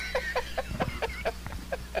 Thank you.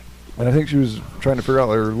 And I think she was trying to figure out,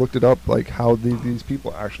 or looked it up, like how these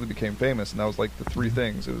people actually became famous, and that was like the three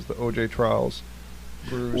things. It was the O.J. trials,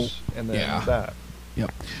 Bruce, and then yeah. that.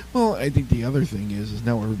 Yep. Well, I think the other thing is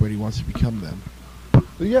now everybody wants to become them.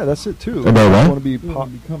 But yeah, that's it too. About They what? want to be They pop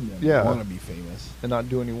want to become them. Yeah. They want to be famous. and not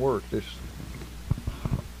do any work. They just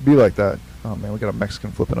be like that. Oh man, we got a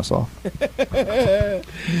Mexican flipping us off.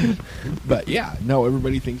 But yeah, no,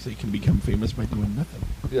 everybody thinks they can become famous by doing nothing.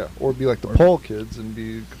 Yeah, or be like the Paul kids and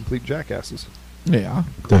be complete jackasses. Yeah.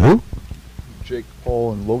 The who? Jake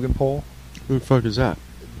Paul and Logan Paul, Who the fuck is that?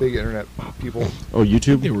 big internet people. Oh,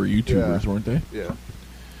 YouTube? They were YouTubers, Yeah. weren't they? Yeah,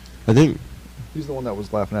 I think. he's the one that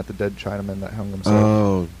was laughing at the dead Chinaman that hung himself.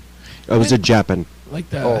 Oh. I was a Japan. Like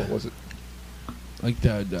the Oh, was it? like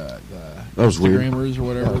the That was weird. Instagrammers or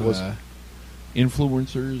whatever, Yeah, it was. the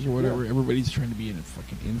influencers or whatever. Yeah. Everybody's trying to be a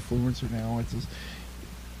fucking influencer now. It's just,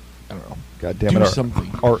 I don't know. God damn Do it!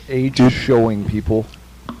 something. Our age is showing people.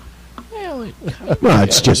 Well, No,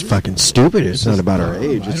 it's just fucking stupid. It's not just about our dumb.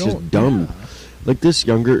 age. I It's don't- just dumb. yeah. Like this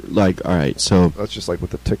younger, like, alright, so That's just like with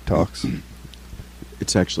the TikToks.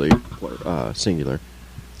 it's actually singular.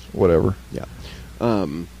 Whatever. Yeah.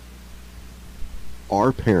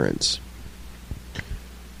 Our parents,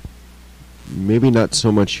 maybe not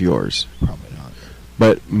so much yours, Probably not.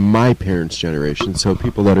 but my parents' generation, so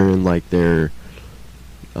people that are in like their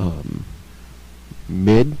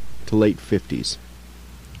mid to late 50s,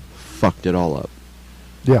 fucked it all up.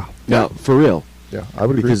 Yeah. Now, for real, Yeah, I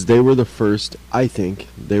would agree. because they were the first, I think,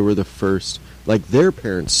 they were the first, like their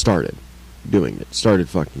parents started doing it, started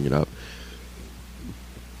fucking it up.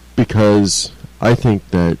 Because I think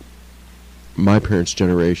that my parents'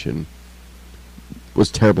 generation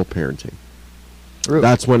was terrible parenting. Really?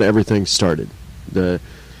 That's when everything started. The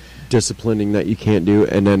disciplining that you can't do,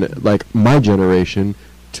 and then like my generation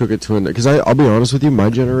took it to an. Because I'll be honest with you, my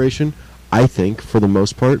generation, I think for the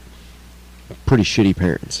most part, pretty shitty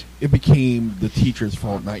parents. It became the teacher's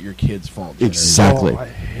fault, not your kid's fault. Exactly. Oh, I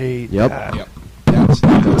hate Yep. that. Yep.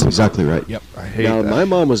 That's exactly right. Yep. I hate Now that. my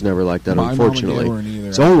mom was never like that. My mom and dad Unfortunately, weren't either.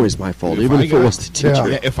 it's always my fault, If even I if it got- was the teacher.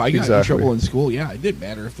 Yeah, if I got in Exactly. trouble in school, yeah, it didn't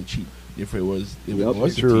matter if it was Yep. the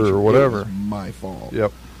Teacher teacher or whatever. It was my fault.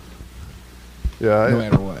 Yep. Yeah. No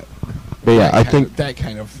matter what. But yeah, That I kind think of, that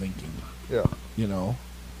kind of thinking, Yeah. you know.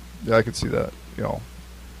 Yeah, I could see that. You know.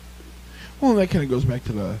 Well, that kind of goes back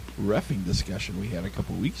to the reffing discussion we had a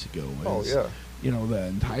couple weeks ago. Oh was, yeah. the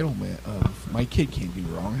entitlement of my kid can't do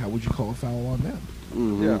wrong. How would you call a foul on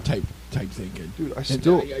them? Yeah. Type thinking. Dude, I And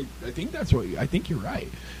still. I think that's what I think you're right.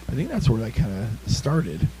 I think that's where that kind of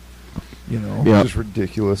started. Yeah. It's just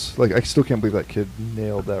ridiculous. Like, I still can't believe that kid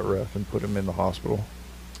nailed that ref and put him in the hospital.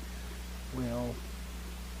 Well,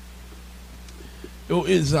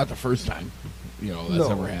 it's not the first time that's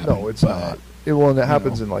ever happened. No, it's but, not. And it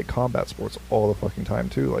happens know. in like combat sports all the fucking time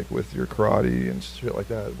too, like with your karate and shit like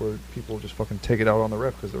that, where people just fucking take it out on the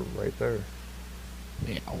ref because they're right there.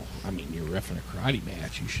 I mean, you're reffing a karate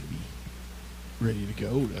match. You should be ready to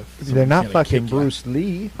go. They're not fucking Bruce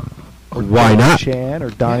Lee. Or Why not? Chan or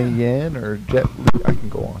Donnie Yen or Jet Li. I can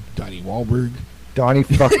go on. Donnie Wahlberg. Donnie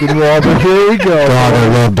fucking Wahlberg. Here we go. God, I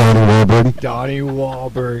love Donnie Wahlberg. Donnie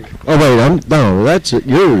Wahlberg. Oh wait, that's it.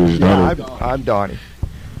 Yours, Yeah, Donnie. I'm Donnie.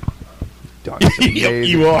 Donnie's amazing.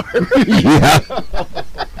 You are. Yeah.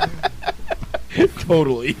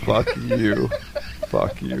 Totally. Fuck you.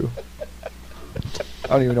 Fuck you. I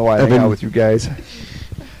don't even know why I hang Evan- out with you guys.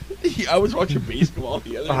 I was watching baseball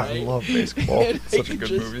the other I night. love baseball. and It's such I a can good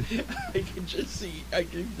just- movie.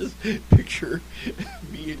 I can just picture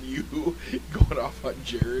me and you going off on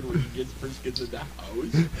Jared when he first gets in the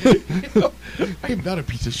house. I am not a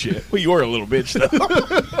piece of shit. Well, you are a little bitch, though.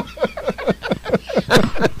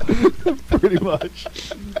 Pretty much.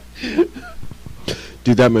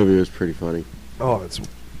 Dude, that movie was pretty funny. Oh,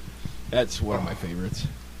 That's one of my favorites.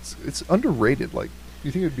 it's underrated. Like,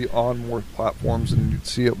 you think it'd be on more platforms and you'd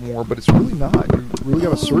see it more, but it's really not. You really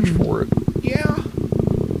got to search for it. Yeah.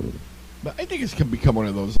 But I think it's going to become one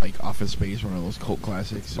of those, like, Office Space, one of those cult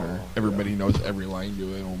classics, or everybody knows every line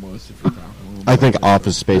to it almost, if you're talking a little I bit think about it.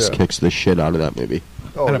 Office Space Yeah. kicks the shit out of that movie.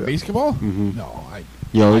 Oh, And yeah. a basketball? Mhm. No, I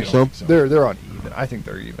You don't I think so? They're uneven. I think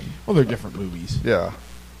they're even. Well, they're different movies. Yeah.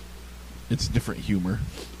 It's different humor.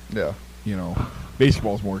 Yeah.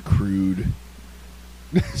 Basketball's more crude.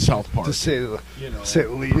 South Park. To say the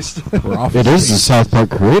least. Or Office It is the Space. South Park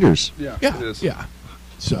creators. Yeah. Yeah, It is. yeah.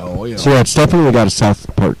 So, So yeah, it's definitely got a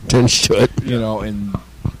South Park tinge to it. and God,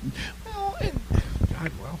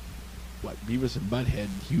 what Beavis and Butthead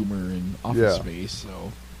humor in Office Yeah. Space.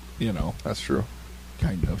 So, That's true.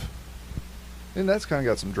 kind of. And that's kind of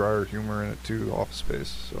got some drier humor in it too, Office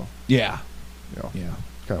Space. So, Yeah, kind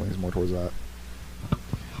yeah. of leans more towards that.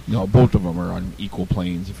 No, both of them are on equal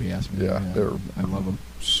planes. If you ask me, Yeah, they're- I love them.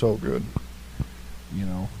 So good.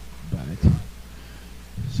 But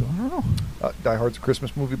so I don't know. Die Hard's a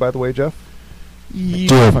Christmas movie, by the way, Jeff. You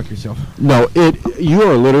Dude. fuck yourself. No, you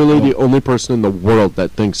are literally the only person in the world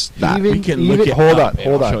that thinks that. Even- We can look it hold up, on, and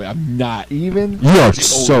hold I'll on. show you. I'm not. Even You are the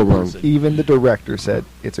so only wrong. person. even the director said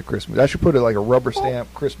it's a Christmas. I should put it like a rubber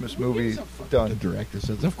stamp Christmas Who movie gives a fuck done. The director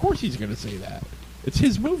says, "Of course he's going to say that. It's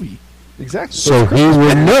his movie." Exactly. So he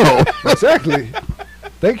would know. Exactly.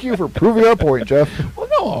 Thank you for proving our point, Jeff. Well,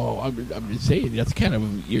 no, I'm just saying that's kind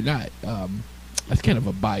of you're not. That's kind of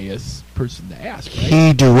a biased person to ask, right?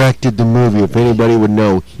 He directed the movie. If anybody would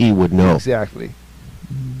know, he would know. Exactly.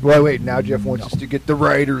 Well, wait. Now Jeff wants us to get the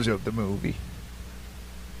writers of the movie.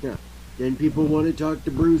 Yeah. Then people want to talk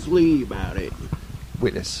to Bruce Lee about it.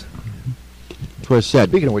 Witness. That's what I said.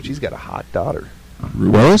 Speaking of which, he's got a hot daughter.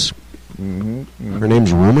 Willis? Mm-hmm. Her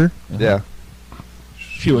name's Rumor? Yeah.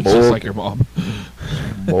 She looks just like her mom,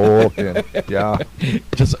 Vulcan. Yeah.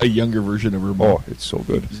 just a younger version of her mom. Oh, it's so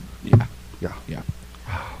good. Yeah, Yeah. yeah,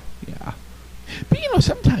 yeah. But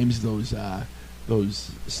sometimes those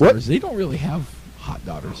stars they don't really have hot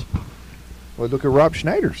daughters. Well, look at Rob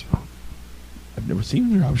Schneider's. I've never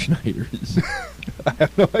seen Rob Schneider's. I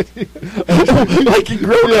have no idea. Like in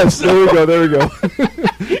Grown Yes, there we go. There we go.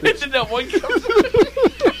 And then that one comes.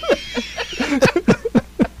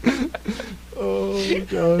 Oh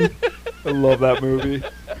God, I love that movie.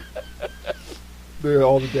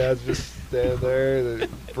 All the dads just stand there. The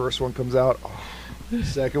first one comes out. Oh, the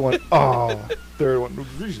second one. Oh, third one.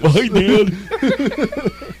 Jesus. Hi, Dad.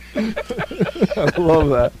 I love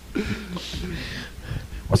that.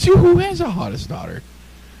 Well, see who has the hottest daughter?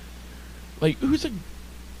 Like who's a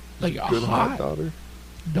Good hot daughter.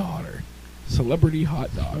 Celebrity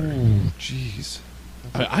hot daughter. Oh, jeez.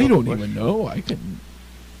 I don't even know. I can.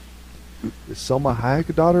 Is Selma Hayek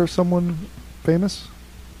a daughter of someone famous?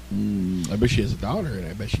 I bet she has a daughter, and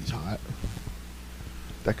I bet she's hot.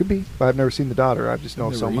 That could be. But I've never seen the daughter. I just know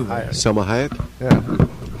Never Selma either. Hayek. Selma Hayek? Yeah.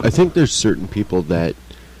 I think there's certain people that,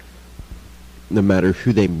 no matter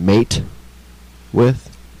who they mate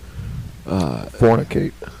with,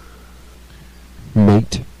 Fornicate.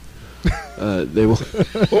 mate, they will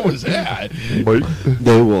What was that?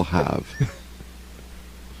 they will have.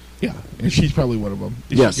 Yeah, and she's probably one of them.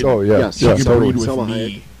 Yes. Oh yeah. Yes. She Yeah. can Totally. breed with Selma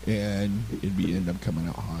me. and end up coming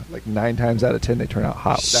out hot. Like 9 times out of 10, they turn out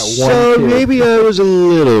hot. That So one kid. maybe I was a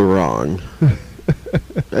little wrong.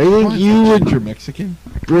 I think you would Ginger Mexican.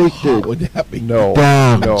 break How the. would that be? No.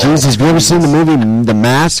 Damn, No. Jesus! Have you ever seen the movie The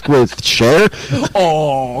Mask with Cher?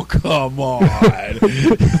 Oh, come on.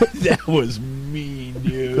 That was mean,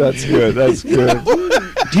 dude. That's good. That's good.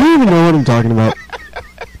 Do you even know what I'm talking about?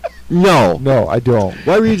 No. No, I don't.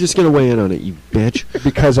 Why were you just gonna weigh in on it, you bitch?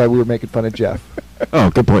 Because we were making fun of Jeff. Oh,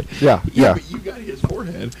 good point. Yeah, Yeah, yeah. but you got his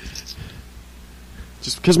forehead.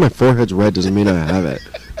 Just because my forehead's red doesn't mean I have it.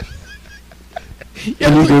 Yeah,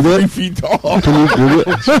 Can you like Google 3 it? feet tall. Can you Google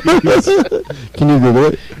it? Can you Google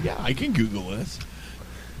it? Yeah, I can Google this.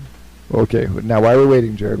 Okay, now while we're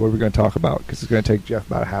waiting, Jared, what are we going to talk about? Because it's going to take Jeff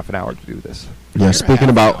about a half an hour to do this. Yeah, You're speaking half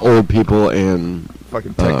about an hour. old people and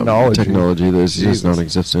Fucking technology. technology that is just Jesus.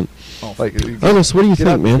 non-existent. Oh, Like, Ernest, what do you get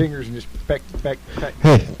out think, the man? fingers and just peck.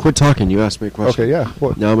 Hey, quit talking. You asked me a question. Okay, yeah.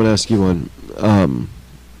 What? Now I'm gonna ask you one.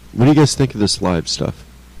 What do you guys think of this live stuff?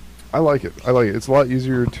 I like it. It's a lot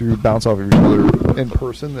easier to bounce off of each other in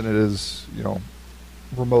person than it is,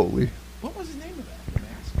 remotely. what was the name of that?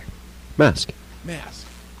 Mask. Mask.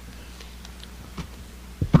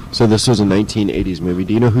 So this was a 1980s movie.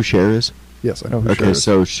 Do you know who Cher is? Yes, I know who Okay, Cher is.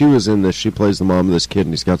 so she was in this. She plays the mom of this kid, and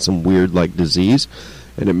he's got some weird disease,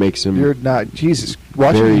 and it makes him. You're not. Jesus.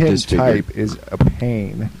 Watching Very him disfigured. type is a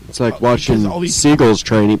pain. It's like because watching all these- seagulls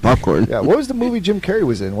try and eat popcorn. Yeah, what was the movie Jim Carrey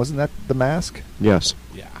was in? Wasn't that The Mask? Yes,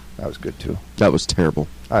 Yeah. That was good, too. that was terrible.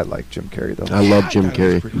 I like Jim Carrey, though. I love Yeah, Jim thought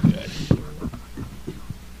it was Carrey. pretty good.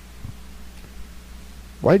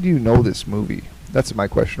 Why do you know this movie? That's my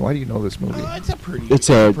question. Why do you know this movie? It's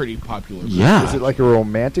a pretty popular movie. Yeah. Is it like a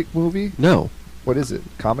romantic movie? No, What is it?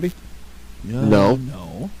 Comedy? No.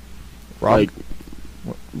 No. Rob- like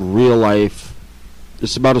real life.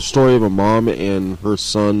 It's about a story of a mom and her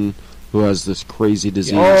son who has this crazy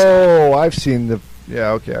disease. Oh, I've seen the.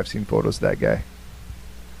 Yeah, okay, I've seen photos of that guy.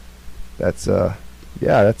 That's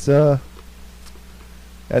that's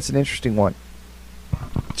an interesting one.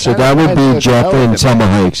 So I that would don't be mind Jeff the and Selma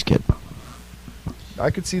Hayek's kid. I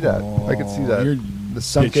could see that. I could see that. You're The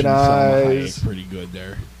sunken bitching Salma eyes. Hayek pretty good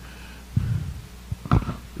there.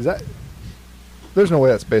 Is that? There's no way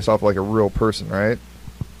that's based off like a real person, right?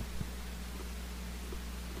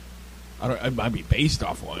 It might be based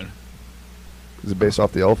off one. Is it based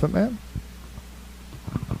off the Elephant Man?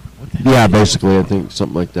 What the hell Yeah, is basically, I that? think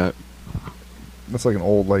something like that. That's like an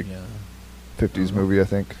old Yeah. 50s movie, I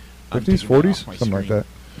think. I'm 50s, taking it 40s, off my something like screen. that.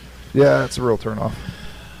 Yeah, it's a real turnoff.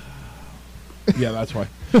 Yeah, that's why.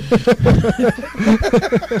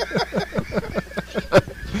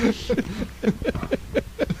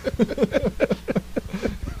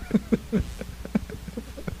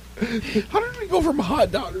 How did we go from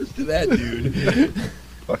hot daughters to that, dude?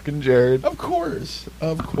 Fucking Jared. Of course.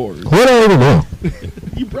 What do I even know?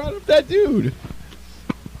 You brought up that dude.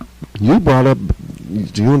 You brought up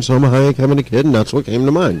you and Selma Hayek having a kid, and that's what came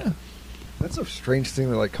to mind. That's a strange thing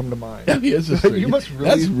to like come to mind. Yeah, he is a You strange- must really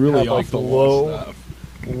That's really have, like, off the low- wall stuff.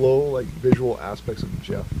 Low like visual aspects of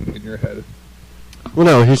Jeff in your head. Well,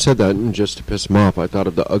 no, he said that, and just to piss him off, I thought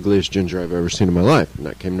of the ugliest ginger I've ever seen in my life, and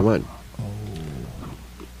that came to mind.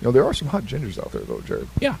 There are some hot gingers out there though, Jared.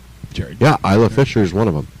 Yeah, Jared. Yeah, Isla Fisher is one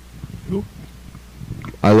of them. Who?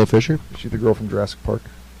 Isla Fisher? Is she the girl from Jurassic Park?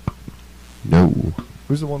 No.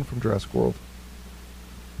 Who's the one from Jurassic World?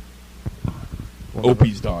 One of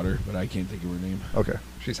Opie's daughter, but I can't think of her name. them? Okay,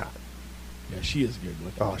 she's hot. Yeah, she is good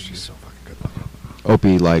looking. Oh, she's so fucking good looking.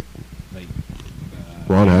 Opie, like, Like,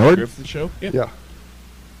 Ron Howard? Griffith show? Yeah.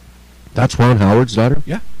 that's Ron Howard's daughter?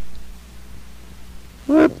 Yeah.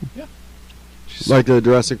 What? Yeah. She's Like the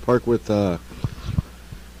Jurassic Park with, The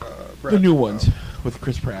new ones with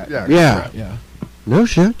Chris Pratt. Yeah. Yeah. Yeah. No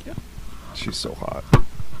shit. She's so hot.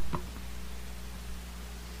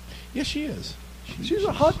 Yeah, she is. She's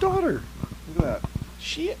a hot daughter. Look at that.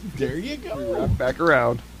 There you go. Back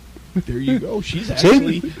around. There you go. She's See?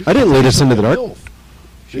 actually. I didn't lead us into the dark. MILF.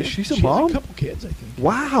 She's a she has mom? a couple kids, I think.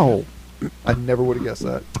 Wow. I never would have guessed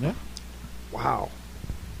that. Yeah. Wow.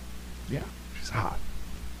 Yeah. She's hot.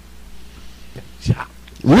 Yeah.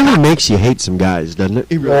 Really makes you hate some guys, doesn't it?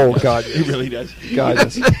 It really Oh, does. God. It really does. God,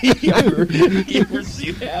 yes. you ever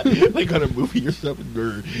see that? Like on a movie or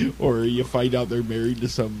something, or you find out they're married to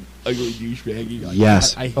some ugly douchebag. And you're like,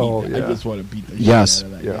 Yes. I hate Oh, that. I yeah. just want to beat the Yes. shit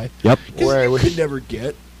out of that Yeah. guy. Yep. Because Or I you would- could never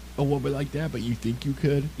get a woman like that, but you think you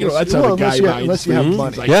could. You know, Yes, that's how well, the guy unless you have minds money.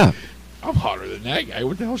 things. Like, Yeah. I'm hotter than that guy.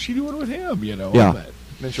 What the hell's she doing with him? You know? Yeah. But,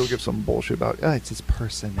 Then she'll give some bullshit about, it's his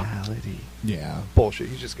personality. yeah. Bullshit.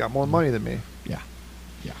 He's just got more money than me. Yeah.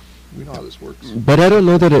 Yeah. We know how this works. But I don't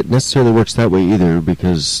know that it necessarily works that way either,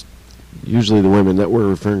 because usually the women that we're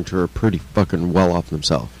referring to are pretty fucking well off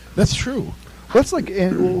themselves. That's true. That's like,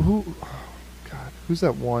 God, who's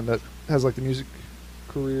that one that has like the music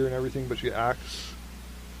career and everything, but she acts?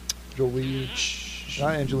 Jolie,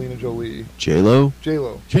 not Angelina Jolie. J-Lo?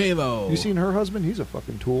 J-Lo. J-Lo. You seen her husband? He's a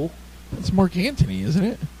fucking tool. It's Mark Antony, isn't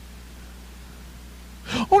it?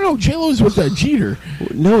 Oh, no, J-Lo's with that Jeter.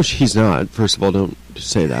 No, he's not. First of all, don't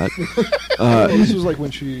say that. This was like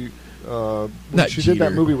when she did that Jeter.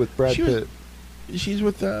 movie with Brad She was- Pitt. She's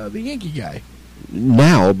with the Yankee guy.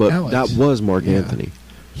 Now, but Alex. that was Mark Yeah. Anthony.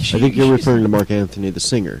 I think you're referring to Mark Anthony, the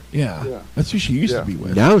singer. Yeah. Yeah. That's who she used Yeah. to be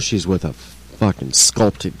with. Now she's with a fucking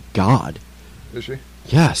sculpted god. Is she?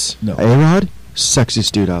 Yes. No. A-Rod?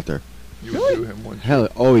 Sexiest dude out there. You would do him one. Hell,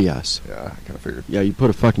 oh yes. Yeah, I kind of figured. Yeah, you put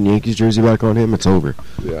a fucking Yankees jersey back on him, it's over.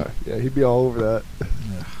 Yeah, he'd be all over that.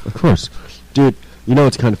 Of course. Dude, you know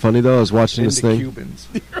what's kind of funny though? I was watching this Into thing. Cubans.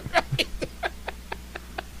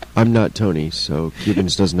 I'm not Tony, so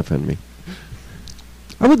Cubans doesn't offend me.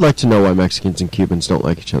 I would like to know why Mexicans and Cubans don't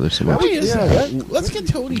like each other so much. Why is Yeah, that? Let's get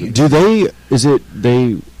Tony. Do they, is it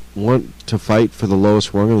they want to fight for the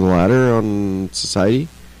lowest rung of the ladder on society?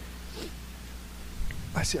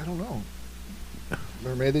 I don't know.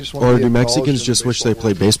 Or maybe they just want Or to be do in college Mexicans and just wish they baseball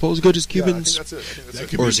played world. baseball as good as Yeah, I Cubans? think that's it. I think that's That it.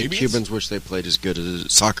 could Or be is it maybe Cubans wish they played as good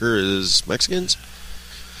as soccer as Mexicans?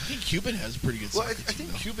 I think Cuban has pretty good Well, I soccer team,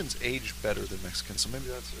 think though. Cubans age better than Mexicans, so maybe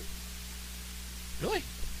that's it. Really?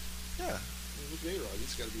 Yeah. Look at A-Rod.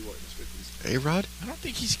 He's got to be what, in his 50s? A-Rod? I don't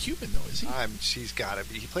think he's Cuban, though, is he? He's got to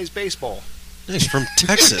be. He plays baseball. He's from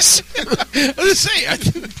Texas. I was going to say, I'm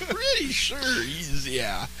pretty sure he's,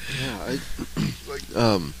 yeah. Yeah, Like,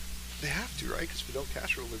 I, they have to, right? Because Fidel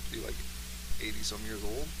Castro lived to be like 80-some years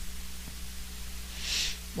old.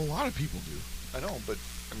 A lot of people do. I know, but,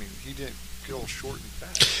 I mean, he didn't get all short and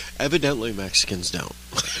fat. evidently Mexicans don't.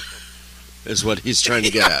 Is what he's trying to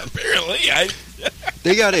get at. Apparently,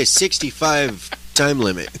 They got a 65 time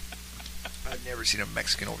limit. I've never seen a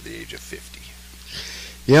Mexican over the age of 50.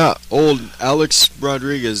 Yeah, old Alex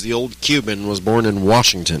Rodriguez, the old Cuban, was born in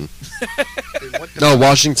Washington. They went to No,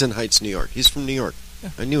 Washington Heights, New York. He's from New York.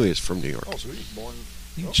 I knew he was from New York. Oh, so he was born...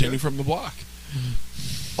 Jenny from the block.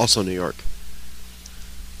 Also New York.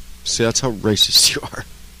 See, that's how racist you are.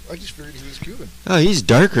 I just figured he was Cuban. Oh, he's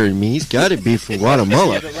darker than me. He's got to be from Yeah,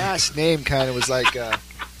 Guatemala. the last name kind of was like, a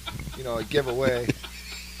giveaway.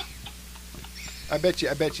 I bet you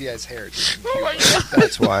he has heritage. in Oh my Cuba. God.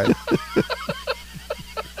 That's why.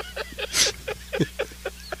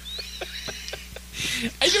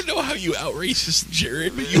 I don't know how you out racist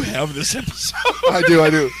Jared, but you have this episode. I do. I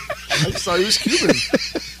just thought he was Cuban.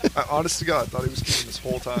 Honest to God, thought he was Cuban this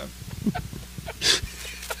whole time.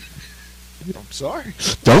 I'm sorry.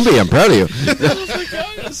 Don't be, I'm proud of you. Oh my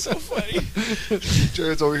God, that's so funny.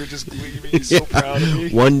 Jared's over here just gleaming. He's so proud of me.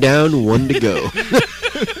 One down, one to go.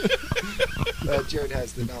 Jared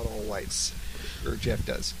has the not all whites, or Jeff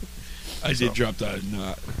does. I So. did drop that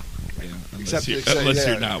not. Yeah, Except unless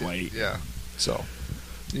yeah, you're not white. Yeah. So,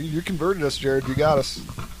 you converted us, Jared. You got us.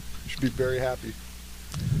 You should be very happy.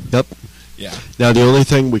 Yep. Yeah. Now, the only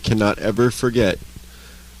thing we cannot ever forget,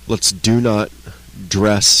 let's do not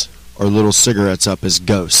dress our little cigarettes up as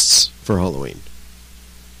ghosts for Halloween.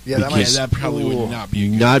 Yeah, Yeah, that might. that probably would not be a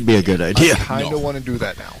good Not be a good idea. I kind of No. want to do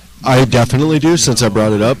that now. I definitely do since I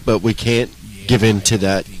brought it up, but we can't Yeah, give in to I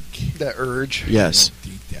that. think- That urge. Yes. I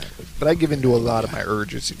don't think that would. But I give in to a lot of my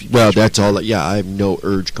urges. If you Well, catch me. that's all. Yeah, I have no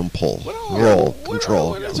urge compul. Roll.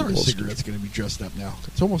 Control. When is our cigarettes going to be dressed up now?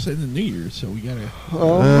 It's almost in the New Year, so we got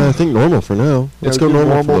to. I think normal for now. Let's go normal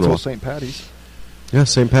for a little until while. St. Patty's. Yeah,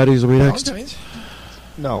 St. Patty's will be next. Valentine's?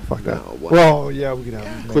 No, fuck that. No, what? Well, yeah, we could have.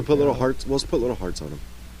 Yeah. them We put make, little hearts. Let's put little hearts on him.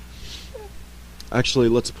 Actually,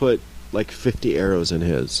 let's put like 50 arrows in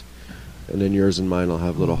his, and then yours and mine will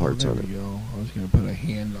have little hearts there on we it. go. I was going to put a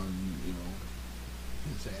hand on,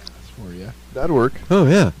 his ass for you. That'd work. Oh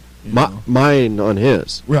yeah, You know. mine on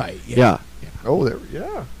his. Right. Yeah. Oh, there.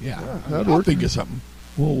 Yeah. Yeah. Yeah, I mean, that'd I'll work. think of something.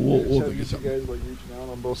 We'll Just have think of you something. guys like reaching out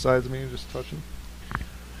on both sides of me and just touching.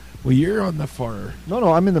 Well, you're on the far.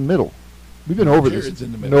 No, I'm in the middle. We've been over Jared's this.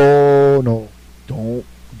 in the middle. No.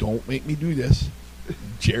 Don't make me do this.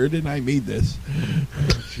 Jared and I made this.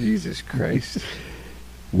 Jesus Christ.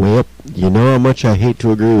 Well, you know how much I hate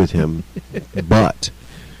to agree with him, but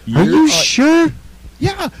are You're you on- sure?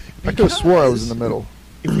 Yeah. I could have swore I was in the middle.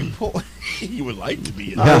 If we pull, you would like to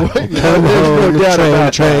be. In Yeah. there. Come on, There's no doubt train,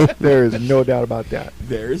 about train. that. There is no doubt about that.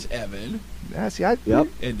 There's Evan, See, Yep.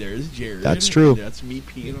 and there's Jared. That's true. And that's me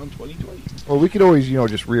peeing on 2020. Well, we could always,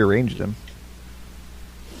 just rearrange them.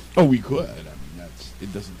 Oh, we could. I mean,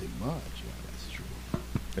 it doesn't take much. Yeah, that's true.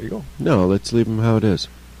 There you go. No, let's leave him how it is.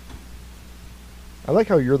 I like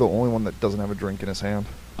how you're the only one that doesn't have a drink in his hand.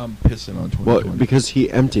 I'm pissing on 2020. Well, because he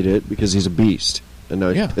emptied it because he's a beast, and now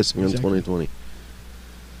Yeah, he's pissing exactly. on 2020.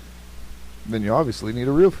 Then you obviously need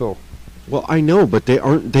a refill. Well, I know, but they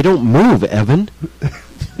aren't. They don't move, Evan.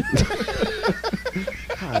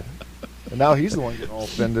 God. And now he's the one getting all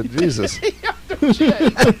offended. Jesus.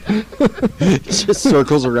 Just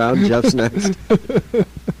circles around. Jeff's next.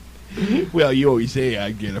 Well, you always say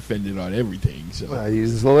I get offended on everything, so.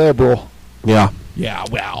 He's the liberal. Yeah, Yeah,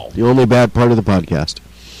 well. the only bad part of the podcast.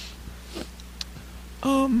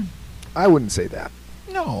 I wouldn't say that.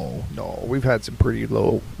 No. No, we've had some pretty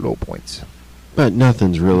low points. But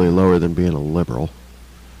nothing's really lower than being a liberal.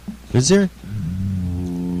 Is there?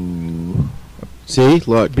 See,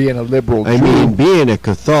 look. Being a liberal I Jew. mean, being a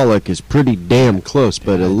Catholic is pretty damn close,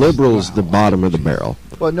 but a liberal's the bottom of the barrel.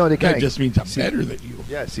 well, no, they That kind of just means I'm better than you.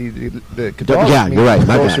 Yeah, see, the Catholic Yeah, means you're right, he's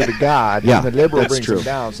my closer bad. to God, Yeah, and the liberal that's brings true. him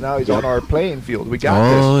down. So now he's Yep. on our playing field. We got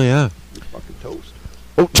Oh, yeah. this. Fucking toast.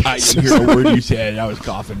 Oh, I didn't hear a word you said. I was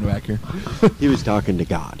coughing back here. he was talking to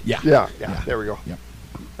God. Yeah. Yeah, Yeah. there we go. Yep.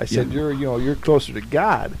 I said you're closer to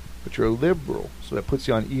God, but you're a liberal, so that puts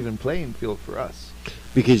you on even playing field for us.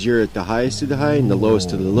 Because you're at the highest of the high and the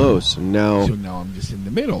lowest of the low. So now So now I'm just in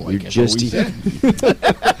the middle. Like You're I've just always e-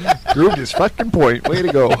 said. Proved his fucking point. Way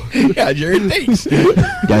to go. Yeah, Jared, thanks.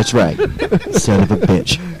 that's right. Son of a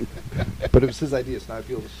bitch. But it was his idea, so now I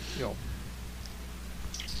feel,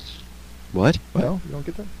 What? No, you don't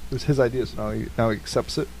get that? It was his idea, so now he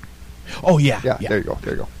accepts it. Oh, yeah. Yeah, there you go.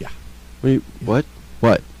 There you go. Wait, what?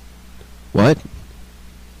 What? What?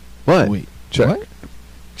 What? Wait. Check. What?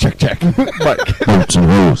 Check. Mike. Boots and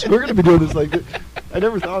hose. We're gonna be doing this like I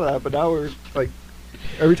never thought of that, but now we're like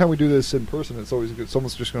every time we do this in person, it's always good.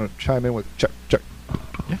 Someone's just gonna chime in with check.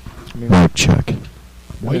 Yeah. I mean, White check.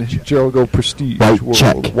 White check. Gerald go prestige White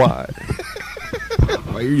check. worldwide.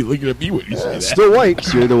 Why are you looking at me when you say that? Still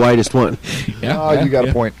white. You're the whitest one. Ah, you got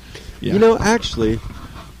a point. Yeah. You know, actually,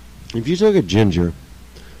 if you took a ginger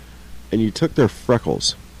and you took their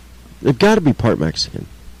freckles, they've got to be part Mexican.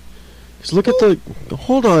 Just look at the.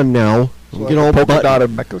 Hold on now. So Get like all a polka butt- dot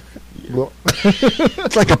of Mexico. Well,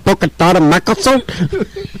 It's like a polka dot of Mexican.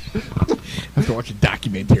 I have to watch a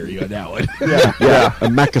documentary on that one. yeah. A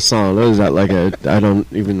Mexican. What is that? Like a. I don't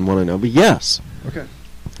even want to know. But yes. Okay.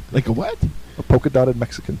 Like a what? A polka dotted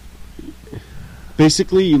Mexican.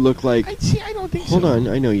 Basically, you look like. I don't think Hold so. on.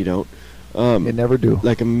 I know you don't. They never do.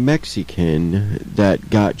 Like a Mexican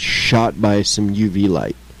that got shot by some UV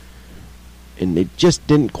light. And they just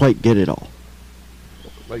didn't quite get it all.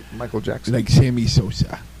 Like Michael Jackson. Like Sammy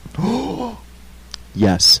Sosa.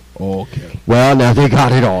 Yes. Okay. Well, now they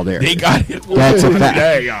got it all there. They got it. That's a fact.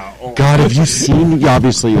 There you go. Oh. God, have you seen?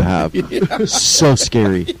 Obviously, you have. So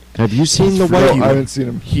scary. Have you seen the No, white? I haven't seen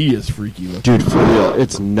him. He is freaky looking. Dude, for real,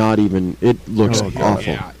 it's not even. It looks Oh, awful. God.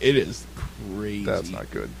 Yeah, it is crazy. That's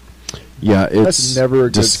not good. Yeah, it's never a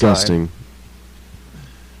good disgusting.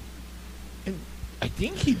 And I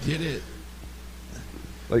think he did it.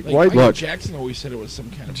 Like, Like why? Michael Look. Jackson always said it was some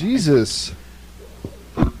kind of. Jesus.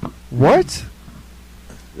 What?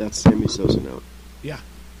 That's Sammy Sosa now. Yeah.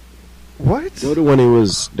 What? Go to when he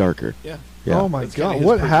was darker. Yeah. Yeah, Oh my That's kinda God! his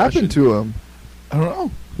What progression. happened to him? I don't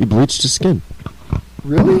know. he bleached his skin.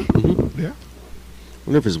 Really? Yeah.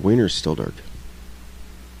 Wonder if his wiener's still dark.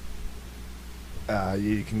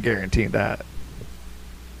 You can guarantee that.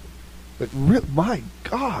 But my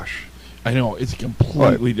gosh! I know. It's a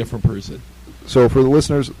completely different person. So for the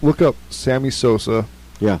listeners, look up Sammy Sosa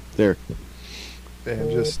Yeah, there.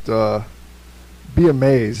 and just be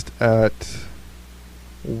amazed at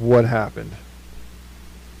what happened.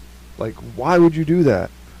 Like, why would you do that?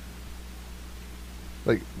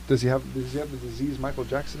 Like, does he have the disease Michael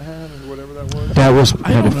Jackson had, or whatever that was? That was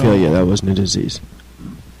I don't pedophilia. know. That wasn't a disease.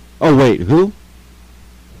 Oh wait, who?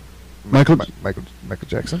 Michael. Michael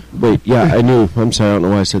Jackson. Wait, yeah, I knew. I'm sorry, I don't know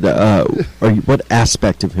why I said that. Are you? What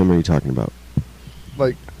aspect of him are you talking about?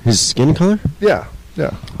 Like, His skin color? yeah.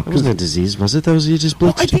 That wasn't a disease, was it? That was he just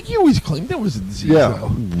Well, bleached. I think he always claimed that was a disease. Yeah.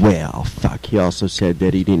 Though. Well, fuck. He also said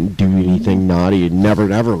that he didn't do anything naughty in Never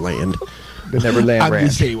Never Land. The Neverland I'm Ranch.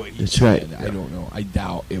 just saying what he That's said. right. I don't know. I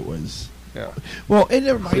doubt it was. Yeah. Well, and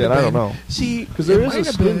there might Yeah, have I been. don't know. See, 'Cause there it is a might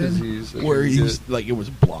have skin been disease that where you he was get. like it was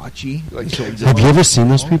blotchy. Like, so so- just Have you ever seen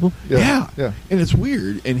those people? Yeah. Yeah. And it's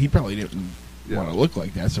weird, and he probably didn't Yeah. want to look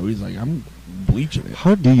like that, so he's like, I'm bleaching it.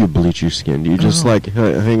 How do you bleach your skin? Do you just Oh. like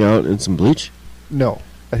hang out in some bleach? No,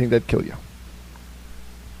 I think that'd kill you.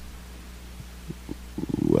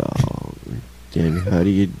 Well, then how do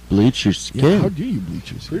you bleach your Yeah, how skin? do you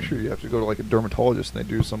bleach your skin? Pretty sure you have to go to like a dermatologist and they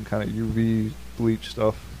do some kind of UV bleach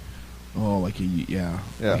stuff. Oh, like a Yeah.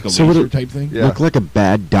 like a So would laser it type thing. Yeah. Look like a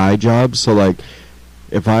bad dye job. So like,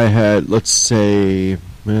 if I had, let's say,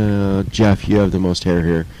 Jeff, you have the most hair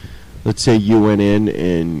here. Let's say you went in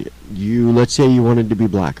and let's say you wanted to be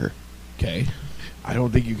blacker. Okay. I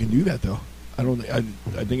don't think you can do that, though. I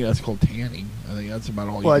think that's called tanning. I think that's about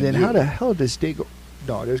all Well, you can then do. how the hell does they go?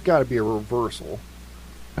 No, there's got to be a reversal.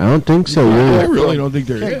 I don't think so. I Yeah. really don't think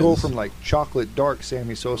there You is. can't go from like chocolate dark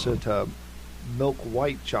Sammy Sosa to milk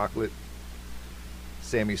white chocolate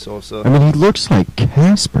Sammy Sosa. I mean, he looks like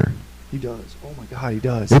Casper. He does. Oh my God, he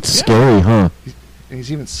does. It's scary, huh? And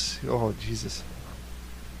he's even. Oh Jesus.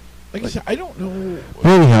 Like I said, I don't know.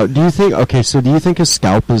 Anyhow, do you think his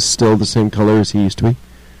scalp is still the same color as he used to be?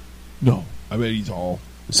 No. I bet he's all.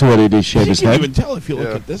 So what, did he shave You his can head? even tell if you look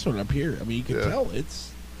Yeah. at this one up here. I mean, you can Yeah. tell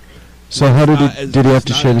it's. So how did not he, as- did he have it's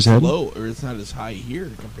to not shave his as head? Low, or it's not as high here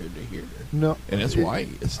compared to here. No. And it's white.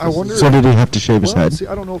 I wonder. So did he have to shave his Well, head? see,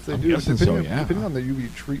 I don't know if they I'm do. guessing Depending, so, yeah. depending on the UV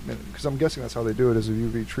treatment, because I'm guessing that's how they do it, is a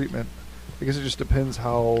UV treatment. I guess it just depends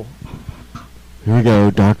how. Here we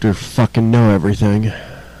go, Doctor fucking know everything.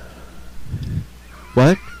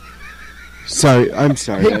 What? Sorry, I'm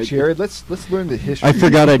sorry. Hey, Jared, let's learn the history. I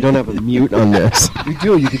forgot I don't have a mute on this. You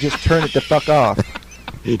do. You could just turn it the fuck off.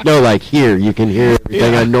 No, like here, you can hear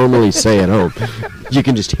everything I normally say at home. You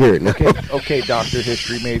can just hear it now. Okay, Doctor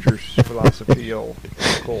History Majors, Philosophy,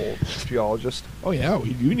 Cold Geologist. Oh, yeah.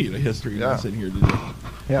 We do need a history Yeah. lesson here today.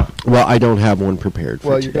 Yeah. Well, I don't have one prepared for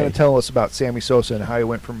Well, you're today. going to tell us about Sammy Sosa and how he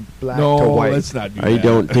went from black to No, white. let's not do I that.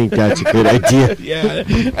 don't think that's a good idea. Yeah,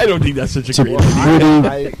 I don't think that's such a It's a great pretty-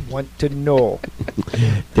 idea. I want to know.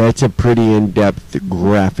 That's a pretty in-depth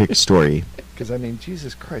graphic story. Because, I mean,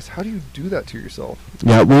 Jesus Christ, how do you do that to yourself?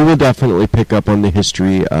 Yeah, we will definitely pick up on the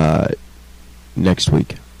history next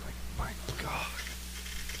week. My God.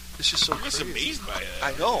 It's just so I'm just crazy. amazed by it.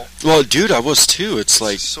 I know. Well, dude, I was too. It's It's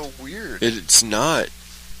like just so weird. it's not.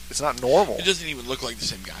 It's not normal. It doesn't even look like the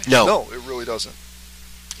same guy. No, No, it really doesn't.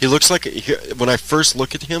 he looks like when I first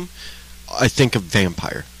look at him, I think of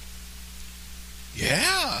vampire.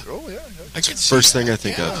 Yeah. Oh, yeah. I can see First thing that. I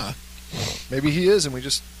think yeah. of. Maybe he is, and we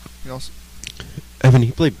just, you know. Evan,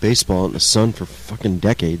 he played baseball in the sun for fucking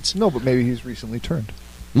decades. No, but maybe he's recently turned.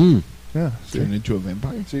 Mm. Yeah. Turned into a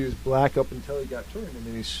vampire. So he was black up until he got turned, and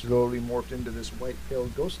then he slowly morphed into this white, pale,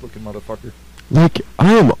 ghost-looking motherfucker. Like,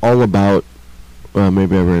 I am all about... Well,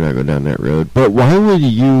 maybe I better not go down that road. But why would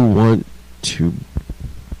you want to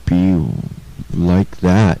be like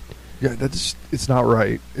that? Yeah, it's not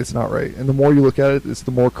right. It's not right. And the more you look at it, it's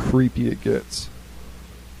the more creepy it gets.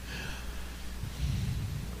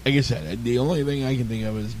 Like I said, the only thing I can think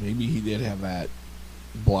of is maybe he did have that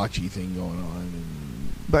blotchy thing going on.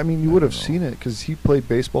 And But I mean, you I would have don't know. seen it because he played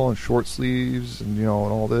baseball in short sleeves and and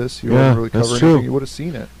all this. He Yeah, wasn't really that's covering true. anything. You would have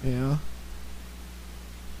seen it. Yeah.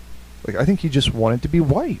 Like I think he just wanted to be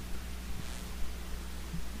white.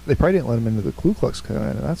 They probably didn't let him into the Ku Klux Klan,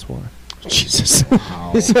 and that's why. Jesus.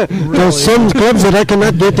 Wow. There's some clubs that I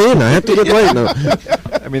cannot get in. I have to get white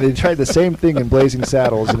now. I mean, they tried the same thing in Blazing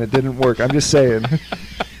Saddles, and it didn't work. I'm just saying.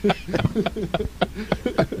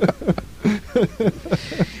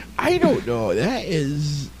 I don't know. That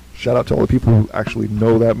is Shout out to all the people who actually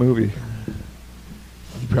know that movie.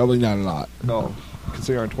 probably not a lot. No,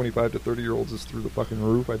 considering our 25 to 30-year-olds is through the fucking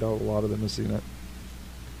roof, I doubt a lot of them have seen it.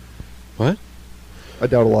 What? I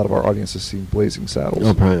doubt a lot of our audience has seen Blazing Saddles.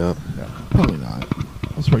 Oh, probably not. Yeah. Probably not.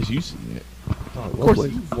 I'm surprised you've seen it. Oh, I Of love course,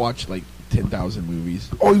 Blazing- you've watched like 10,000 movies.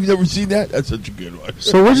 Oh, you've never seen that? That's such a good one.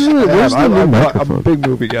 So where's the, where's the I'm new a microphone? big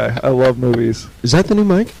movie guy. I love movies. Is that the new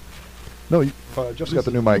mic? No, just got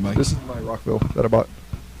the new mic. Mic. This is my Rockville that I bought.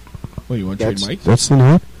 Well, you want to trade mics? That's the new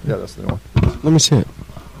one? Yeah, that's the new one. Let me see it.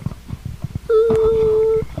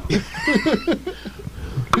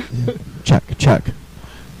 Check.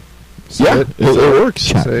 Say Yeah, it. it works.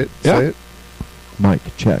 Check. Say it. Yeah. Say it. Mic,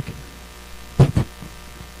 check.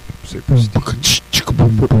 Say pristine.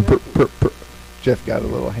 Jeff got a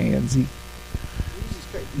little handsy.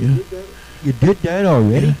 Yeah. You did that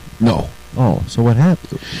already? No. Oh, so what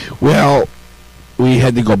happened? Well, we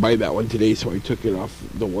had to go buy that one today, so I took it off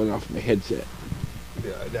the one off my headset.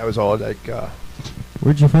 Yeah, that was all like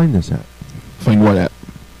Where'd you find this at? Find what at?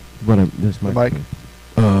 This the mic. mic.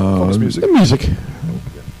 Columbus Music. The music.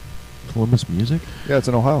 Columbus Music? Yeah, it's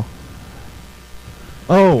in Ohio.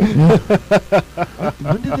 Oh.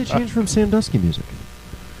 When did they change from Sandusky Music?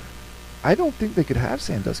 I don't think they could have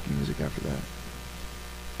Sandusky music after that.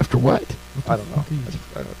 After what? I don't know.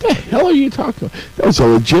 I don't What the hell are you talking about? That was a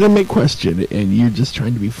legitimate question, and you're just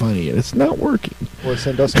trying to be funny, and it's not working. Was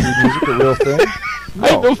Sandusky music a real thing? I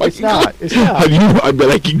don't know No, if I it's can not. go- It's not. Have you? I bet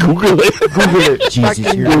I can Google it. Google it. Jesus,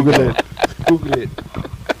 Fucking here we Google go. it. Google it.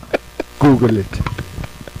 Google it.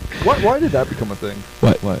 Why did that become a thing?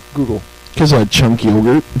 What? Google. Because of chunk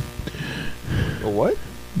yogurt. A what?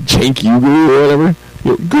 Chunk yogurt or whatever.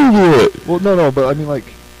 Google it. Well, no, but I mean, like,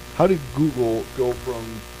 how did Google go from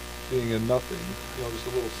being a nothing, just a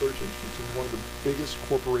little search engine, to one of the biggest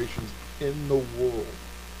corporations in the world?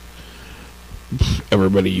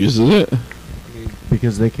 Everybody uses it. I mean,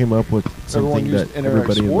 Because they came up with everyone something used that Internet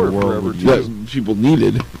everybody in the Explorer world forever, would too. use. That people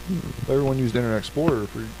needed. everyone used Internet Explorer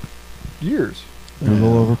for years.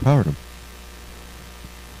 Google overpowered them.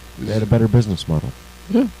 They had a better business model.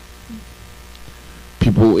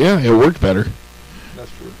 People, it worked better.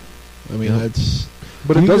 That's true. I mean, Yeah. that's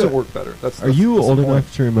But Do it you doesn't go- work better. Are you that's the old point.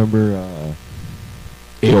 enough to remember?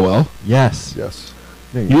 AOL. Yes. Yes.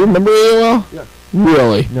 There You remember AOL? Yeah.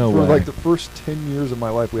 Really? No For way. like the first 10 years of my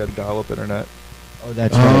life, we had dial-up internet. Oh,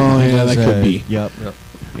 that's Oh, right. yeah, It was, that could be. Yep. Yep.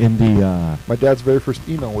 In the. My dad's very first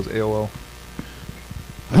email was AOL.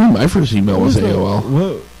 I think my first email was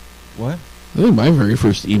AOL. What? I think my very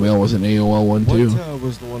first email was an AOL one What too.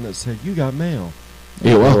 was the one that said you got mail?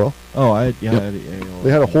 AOL. Oh, I Yep. had AOL.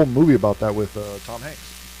 They had a whole movie about that with Tom Hanks.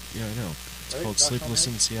 Yeah, I know. It's Right? called Not Tom Sleepless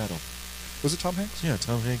in Hanks? Seattle. Was it Tom Hanks? Yeah,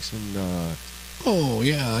 Tom Hanks and Oh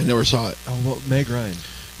yeah, I never saw it. Meg Ryan.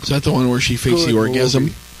 Is that the one where she fakes Good the orgasm?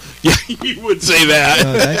 movie. Yeah, you would say that.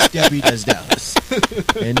 No, that's Debbie Does Dallas.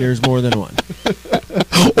 And there's more than one.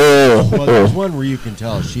 Oh, Well, there's one where you can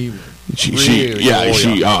tell she Really? yeah,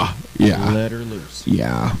 let her loose.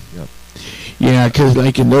 yeah, Yep. yeah. Because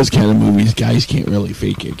like in those kind of movies, guys can't really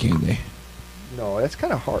fake it, can they? No, that's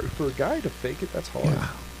kind of hard. For a guy to fake it, that's hard. Yeah.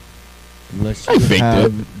 Unless I you faked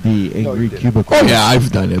have the No, you angry didn't. cubicle. Oh yeah,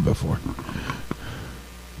 I've done it before.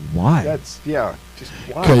 Why? That's, just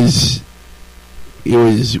why? Because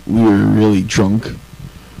we were really drunk,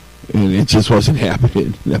 and it just wasn't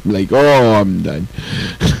happening. And I'm like, oh, I'm done.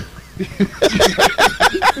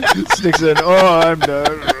 Sticks in, I'm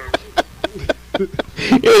done. And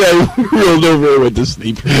I rolled over and went to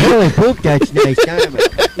sleep. Holy poop, that's nice.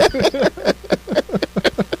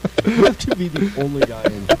 You have to be the only guy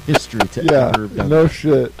in history to ever have done no that.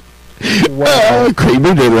 shit. Wow.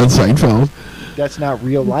 Kramer did on Seinfeld. That's not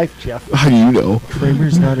real life, Jeff. How do you know?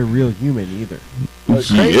 Kramer's not a real human either. But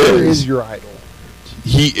He Kramer is. is your idol.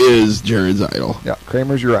 He is Jared's idol. Yeah,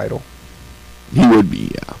 Kramer's your idol. He would be,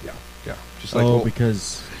 yeah. Yeah. Just like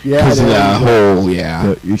Because yeah, Because of there that you go. whole,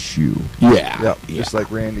 yeah. the issue. Yeah. Yeah, just like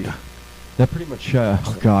Randy. That pretty much,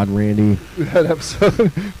 oh God, Randy. That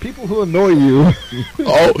episode. People who annoy you.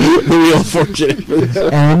 Oh, the real fortunate.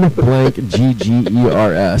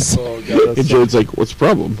 N-blank-G-G-E-R-S. Oh God, And that's Jared's like, what's the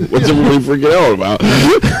problem? What's everybody freaking out about?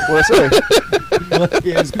 what I say. What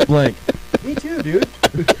is blank? Me too, dude.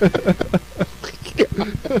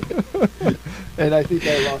 And I think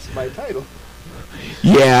I lost my title.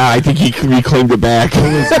 Yeah, I think he reclaimed it back.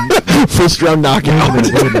 First round knockout.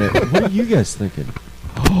 Wait a minute. What are you guys thinking?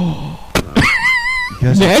 You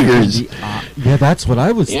guys are Naggers. thinking yeah, that's what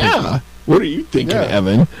I was thinking. Yeah. What are you thinking, Yeah.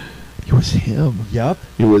 Evan? It was him. Yep.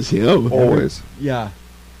 It was him. Always. Yeah.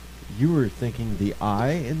 You were thinking the I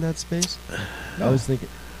in that space? I was thinking,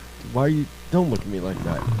 why are you... Don't look at me like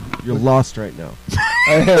that. You're lost right now.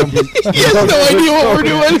 I am. He has no idea what we're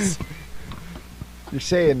doing. You're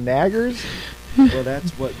saying naggers? Well,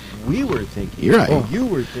 that's what we were thinking. You're right. Oh, you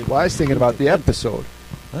were thinking... Well, I was thinking about the episode.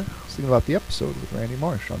 Huh? I was thinking about the episode with Randy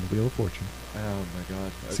Marsh on the Wheel of Fortune. Oh, my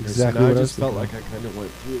God. That's Okay, exactly so now what I I just was felt like thinking I kind of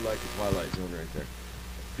went through like a Twilight Zone right there.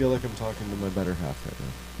 I feel like I'm talking to my better half right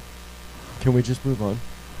now. Can we just move on?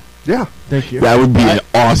 Yeah. Thank you. That would be an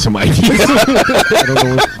awesome idea. I don't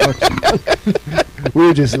know what the fuck. We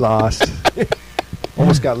were just lost.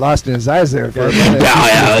 Almost got lost in his eyes there for a minute.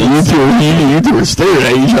 Yeah, you two were staring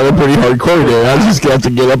at each other pretty hardcore there. I was just going to have to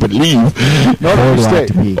get up and leave. No, Where you do I stay. have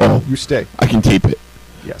to be? Oh. You stay. I can tape it.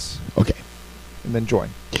 Yes. Okay. And then join.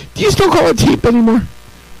 Do you still call it tape anymore?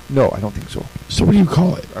 No, I don't think so. So what do you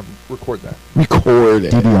call it? Record that. Record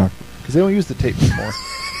it. DVR. Because they don't use the tape anymore.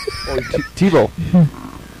 Or TiVo.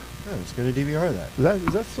 I was going to DVR that.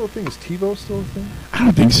 Is that still a thing? Is TiVo still a thing? I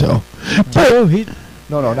don't think so. Oh, he...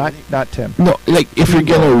 No, not Tim. No, like if you're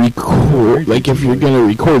gonna record, like if you're gonna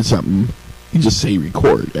record something, you just say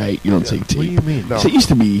record, right? You don't say tape. What do you mean? No. So it used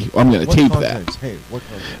to be, I'm gonna What tape context? that. Hey, what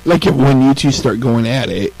context? Like when you two start going at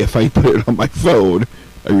it, if I put it on my phone,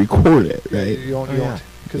 I record it, right? You don't. Oh, You yeah. don't.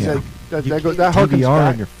 Because Yeah. that You goes. can't That harkens DVR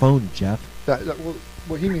back. on your phone, Jeff. Well,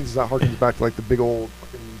 what he means is that harkens back to like the big old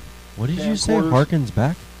fucking What did you say? camcorders. Harkens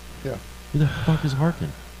back? Yeah. Who the fuck is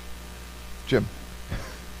Harkin? Jim.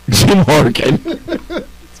 Jim Harkin.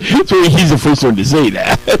 So he's the first one to say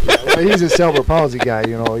that. Well, he's a cerebral palsy guy,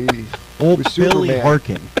 you know. He Old was Billy Superman.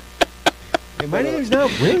 Harkin. Hey, my name's not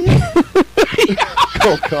William.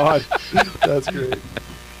 Oh God, that's great.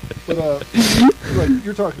 But like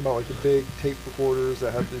you're talking about like the big tape recorders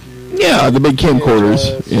that have the huge. Yeah, the big camcorders.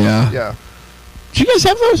 VHS. Yeah. Yeah. Did you guys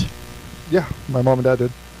have those? Yeah. My mom and dad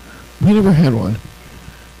did. We never had one.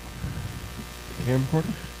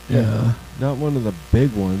 Camcorder? Yeah. Not one of the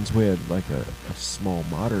big ones. We had like a small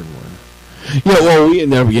modern one. Yeah, well, we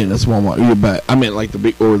ended up getting a small one, yeah, but I meant like the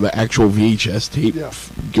big, or the actual VHS tape Yeah.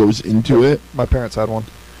 goes into it. My parents had one.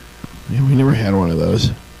 Yeah, we never had one of those.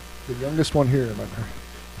 The youngest one here. My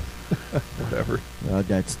parents. Whatever.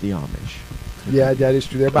 That's the Amish. Yeah, Daddy's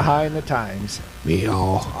true. They're behind the times. We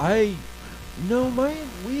all.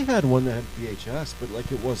 We had one that had VHS, but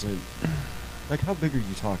like it wasn't. Like, how big are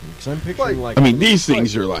you talking? Because I'm picturing like. I mean, these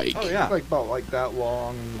things are like. Oh yeah. Like about like that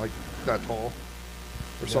long, like that tall,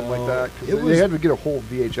 or something No, like that. 'Cause it they was- had to get a whole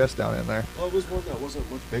VHS down in there. Well, it was one that wasn't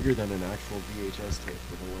much bigger than an actual VHS tape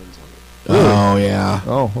with a lens on it. Oh yeah.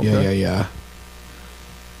 Oh, Yeah.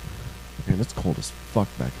 Man, it's cold as fuck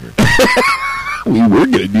back here. We were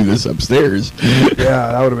gonna do this upstairs.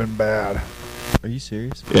 Yeah, that would have been bad. Are you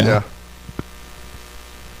serious? Yeah.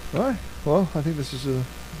 All right. Well, I think this is a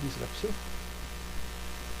decent episode.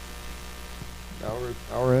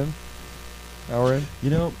 Hour in. You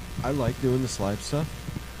know, I like doing this live stuff.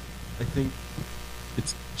 I think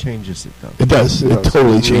it changes it though. It does. It does.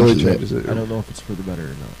 totally It really changes it. changes it. I don't know if it's for the better or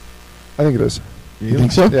not. I think it is. Do You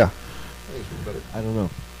think so? Yeah. I don't know.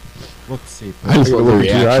 Let's see. I just I love gotta the look into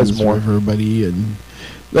your eyes reactions more. from everybody, and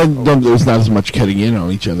then there's not as much cutting in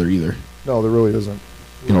on each other either. No, there really isn't.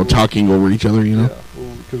 You know, talking over each other. You know. Yeah,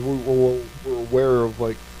 because we're aware of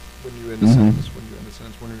like when you end a Mhm. sentence,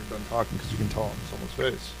 when you're done talking, because you can tell on someone's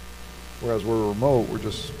face. Whereas we're remote, we're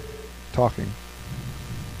just talking,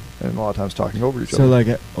 and a lot of times talking over each So other.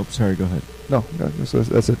 like, oh, sorry. Go ahead. No, that's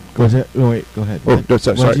it. Go ahead. No, wait. Go ahead. Oh, no,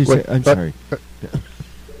 sorry, What did you sorry, say? wait, I'm what? sorry.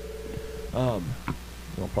 You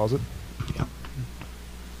want to pause it?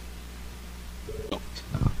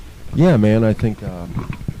 Yeah, man. I think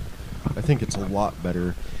it's a lot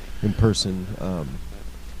better in person. I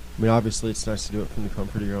mean, obviously, it's nice to do it from the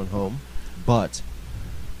comfort of your own home, but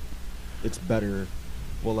it's better.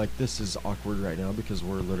 Well, like this is awkward right now because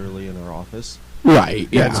we're literally in our office. Right.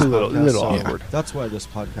 Yeah. it's a little So awkward. That's why this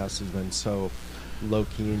podcast has been so low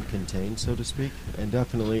key and contained, so to speak. And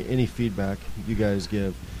definitely any feedback you guys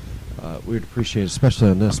give, we'd appreciate it, especially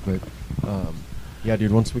on this. But yeah,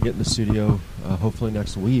 dude, once we get in the studio, hopefully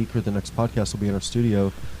next week or the next podcast will be in our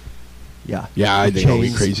studio. Yeah. Yeah, I the think it'll be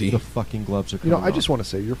chains, crazy. The fucking gloves are You know, coming I just off. want to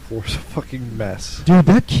say your floor's a fucking mess. Dude,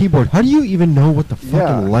 that keyboard, how do you even know what the fucking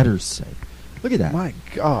Yeah. letters say? Look at that. My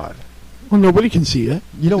God. Well, nobody can see it.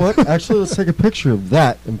 You know what? Actually, let's take a picture of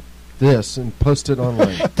that and this and post it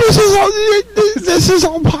online. This is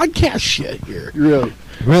all podcast shit here. Really?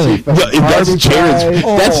 Really? No, that's Garbage Jared's.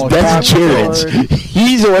 guy. That's Jared's.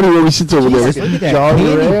 He's the one who always sits over Jesus, there. look at that Jolly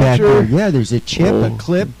candy back Rancher. there. Yeah, there's a chip, Oh. a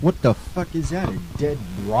clip. What the fuck is that? A dead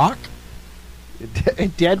rock?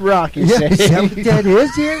 Dead rock, you Yeah, say? is that what that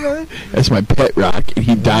is here, man? That's my pet rock, and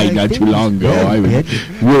he died I not think too he's long ago. dead, I would kid.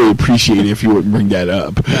 really appreciate it if you wouldn't bring that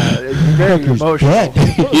up. It's very He's emotional.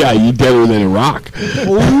 dead. Yeah, you deader than a rock.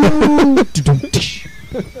 Ooh.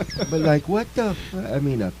 But like, what the? I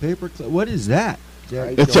mean, a paper clip. What is that?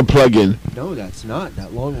 It's a plug-in. No, that's not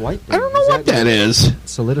that long white thing. I don't know what that is.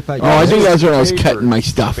 Solidified. Oh, I think it's that's when I was paper. cutting my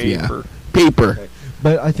stuff. Paper. Yeah, paper. Okay.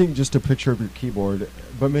 But I think just a picture of your keyboard.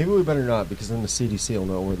 But maybe we better not, because then the CDC will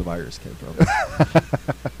know where the virus came from.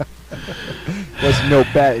 Was no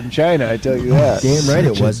bat in China, I tell you that. Damn right it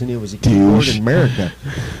Such a wasn't. It was a keyboard douche. in America.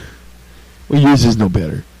 Well, yours is no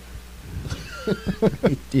better.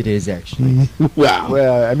 It is actually. Wow.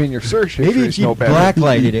 Well, I mean, your search Maybe history if is you no better.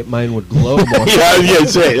 blacklighted it, mine would glow more. Yeah, I was gonna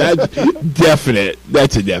say that's definite.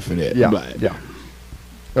 That's a definite. Yeah, but yeah.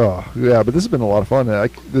 Oh, yeah, but this has been a lot of fun.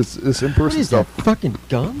 This What in-person is that? stuff. Fucking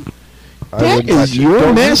gum? I that wouldn't touch is it. your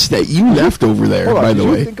Don't mess that you left over there. Hold on, By did the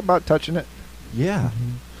you way, think about touching it? Yeah.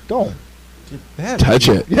 Don't. It's bad. touch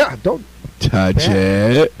it. Yeah, don't. Touch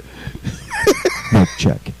it. No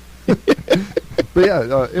check. But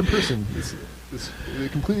yeah, in-person,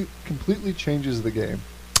 it completely changes the game.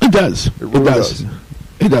 It does. It, really does. does.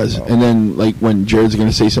 It does. Oh. And then, like when Jared's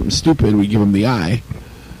gonna say something stupid, we give him the eye.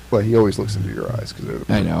 Well, he always looks into your eyes because they're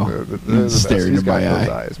the I know. They're He's the best. staring He's in got my those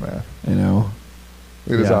eye. eyes, man. You know.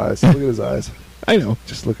 Look at his Yeah. eyes. Look at his eyes. I know.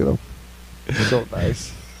 Just look at him. So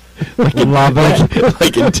nice. Like in,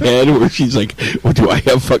 like in Ted, where she's like, "Well, do I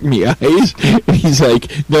have fucking eyes?" And he's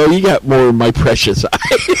like, "No, you got more of my precious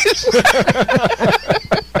eyes."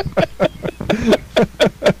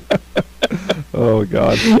 Oh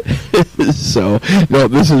God. So, no,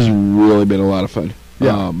 this has really been a lot of fun.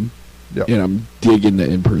 Yeah. Yeah. And I'm digging the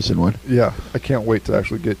in-person one. Yeah, I can't wait to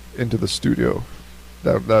actually get into the studio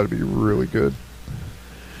That would be really good.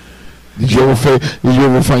 Did you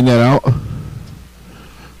ever find that out?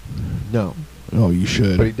 No. Oh, you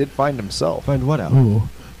should. But he did find himself. Find what out? Oh.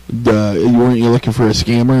 Weren't you looking for a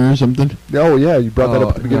scammer or something? Oh yeah, you brought that up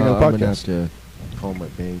at the beginning of the I'm gonna have podcast. to call my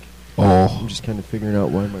bank. Oh. I'm just kind of figuring out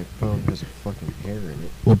why my phone has a fucking hair in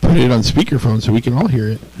it. We'll put it on speakerphone so we can all hear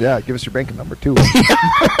it. Yeah, give us your banking number too.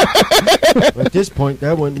 At this point,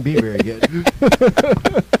 that wouldn't be very good.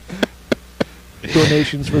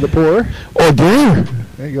 Donations for the poor. Oh, there.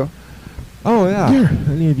 There you go. Oh yeah. Here.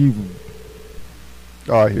 Any of you?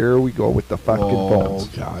 Oh, here we go with the fucking Oh, phones.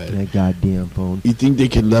 God. That goddamn phone. You think they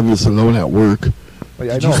can leave us alone at work? Oh,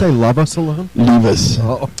 yeah, I Did know. you say love us alone? Leave us.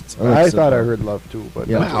 Oh, I thought I heard love too, but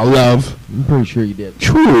Yeah. Wow, love. I'm pretty sure you did.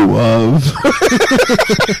 True love.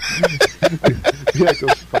 yeah, like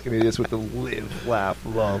those fucking idiots with the live, laugh,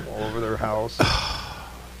 love all over their house, I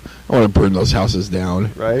want to burn those houses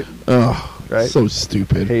down. right? Oh, Right. so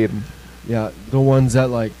stupid. Hate them. Yeah, the ones that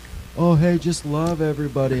like, oh hey, just love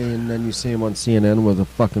everybody, and then you see them on CNN with a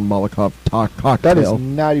fucking Molotov cocktail. That is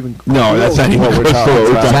not even. No, that's not even what we're what talking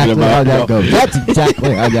we're about. talking exactly how about. that No. goes. That's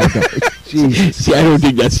exactly how that goes. Jesus. See, I don't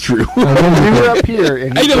think that's true. We were up here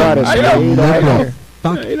and I he know, brought us I know. way down here.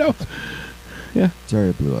 Fuck. I know. Sorry,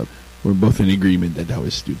 I blew up. We're both in agreement that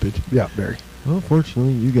was stupid. Yeah, very. Well,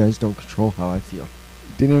 fortunately, you guys don't control how I feel.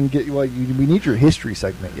 Didn't even get you. Like, we need your history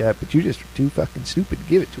segment yet, but you just are too fucking stupid to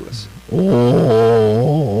give it to us. Oh.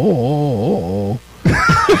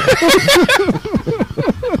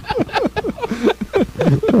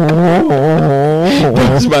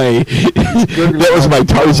 That was my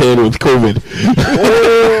Tarzan with COVID.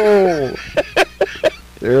 Oh,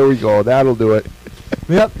 there we go. That'll do it.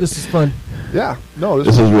 Yep, this is fun. Yeah. No,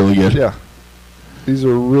 This is really good. Yeah. These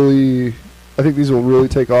are really. I think these will really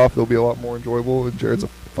take off. They'll be a lot more enjoyable. And Jared's a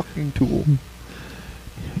fucking tool.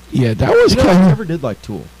 Yeah, that was You know, I kind of. never did like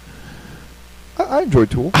Tool. I enjoy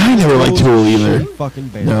Tool. I never liked Tool either. Shit fucking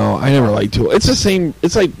band. No, I never liked Tool. It's the same.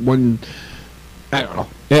 It's like when. I don't know.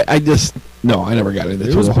 I just. No, I never got into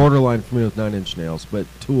It was Tool. borderline for me with Nine Inch Nails, but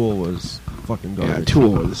Tool was fucking garbage. Yeah,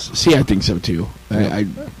 Tool was. See, I think so too. I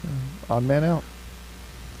On Man Out.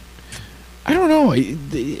 I don't know.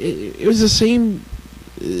 It was the same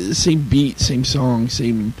beat, same song,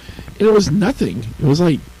 same. And it was nothing. It was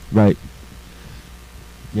like, Right.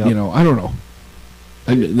 Yep. you know, I don't know.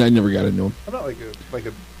 I never got into them. I'm not like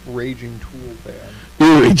a raging Tool fan,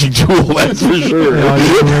 You're Raging Tool, that's for sure. No,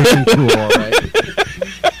 you're raging Tool, all right.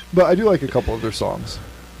 but I do like a couple of their songs.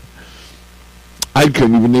 I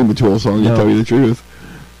couldn't even name a Tool song to No. tell you the truth.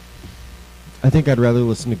 I think I'd rather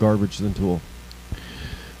listen to Garbage than Tool.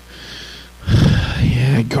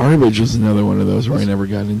 Yeah, Garbage was another one of those where I never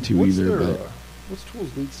got into What's either. their, But what's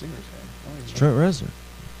Tool's lead singer's name? I don't even It's know. Trent Reznor.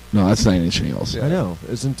 no, that's Nine Inch Nails. Yeah. I know.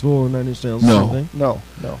 Isn't Tool and Nine Inch Nails No. the same thing?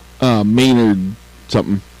 No. Maynard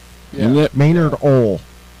something. Isn't it? Maynard Ole.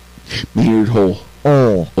 Maynard Hole.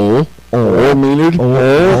 Ole. Oh? Oh, Maynard? Ole.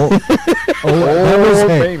 Ole. That was,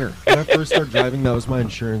 hey, Maynard. when I first started driving, that was my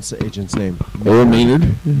insurance agent's name. Oh,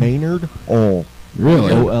 Maynard? Maynard Ole.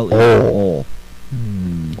 Really? O-L-E. Ole.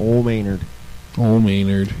 Ole Maynard. Oh,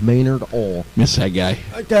 Maynard. Maynard Ole. Miss that guy.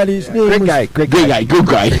 I thought his name Great was... guy. Great Good guy. guy, good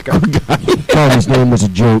guy. Good guy. thought his name was a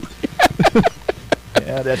joke.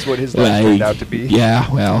 Yeah, that's what his life turned out to be. Yeah,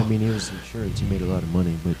 I well, mean, he was insurance. He made a lot of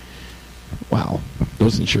money, but... wow.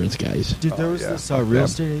 Those insurance guys. Dude, there was yeah. this real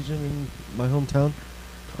estate agent in my hometown.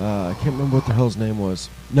 I can't remember what the hell his name was.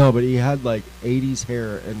 No, but he had like 80s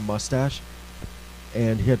hair and mustache,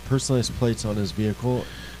 and he had personalized plates on his vehicle,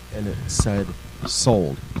 and it said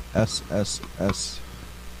 "sold."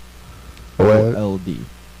 SSSOLD.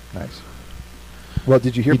 Nice. Well,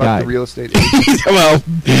 did you hear He about died. the real estate agent? Well,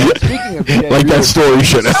 Speaking of like that story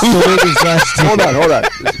should have. Hold on.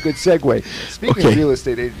 It's a good segue. Speaking Okay. of real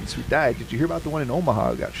estate agents who died, did you hear about the one in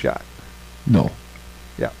Omaha who got shot? No.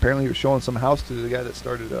 Yeah, apparently he was showing some house to the guy that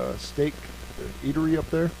started a steak eatery up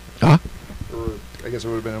there. Huh? Or I guess it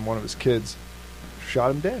would have been one of his kids.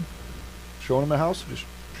 Shot him dead. Showing him a house, just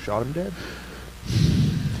shot him dead.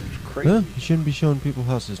 It's crazy. Yeah, you shouldn't be showing people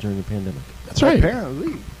houses during the pandemic. That's right.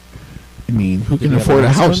 Apparently. I mean, who Did can he have afford a a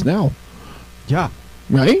nice house one? now? Yeah,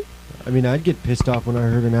 Right? I mean, I'd get pissed off when I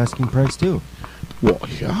heard an asking price too. Well,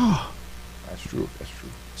 yeah. That's true. That's true.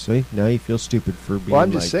 See, now you feel stupid for being. Well,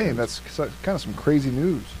 I'm just like- saying, that's kind of some crazy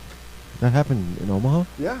news. that happened in Omaha,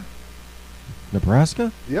 Yeah.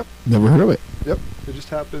 Nebraska. Yep. Never heard of it. Yep. It just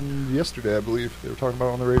happened yesterday, I believe. They were talking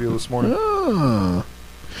about it on the radio this morning. Ah.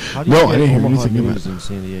 How do you No, I get didn't hear Omaha anything about news it. in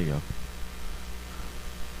San Diego?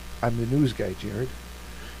 I'm the news guy, Jared.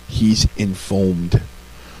 He's informed.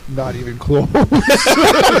 Not even close.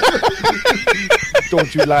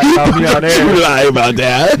 Don't you lie about me on You air. lie about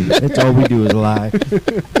that. That's all we do is lie.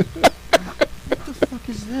 What the fuck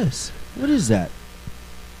is this? What is that?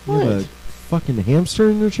 You have a What? fucking hamster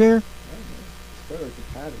in your chair?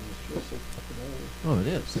 Oh, it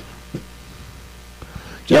is.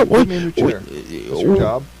 Yeah, Put me in your chair. That's your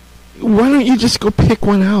job. Why don't you just go pick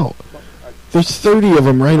one out? There's 30 of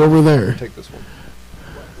them right over there. Take this one.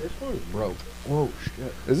 This one is broke. Whoa,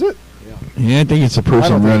 shit. Is it? Yeah, I think it's the I don't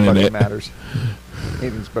person think running fucking it. matters.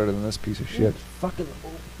 Anything's better than this piece of shit. Fucking.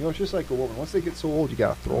 You know, it's just like a woman. Once they get so old, you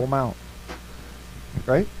gotta throw them out.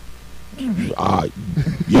 Right? Yep.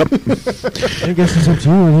 I guess it's up to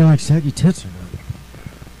you whether you like saggy tits or not.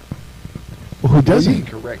 Who Well, you doesn't?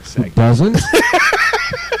 can correct Who segment. doesn't?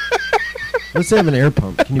 Let's have an air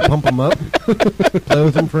pump. Can you pump them up? Play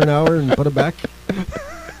with them for an hour and put it back?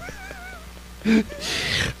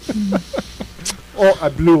 Oh, I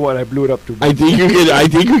blew one. I blew it up too I much. think you can. I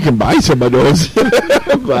think we can buy some of those,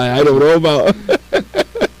 but I don't know about.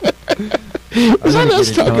 Was that gonna us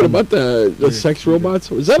get it talking done. about the sex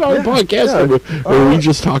robots? Was that our Yeah, podcast, yeah. or were we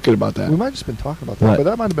just talking about that? We might have just been talking about that, What? but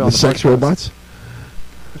that might have been The on the sex podcast. robots?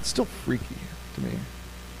 It's still freaky to me.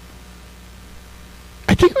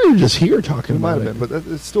 I think we were just here talking It might about have it. been,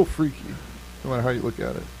 but it's still freaky, no matter how you look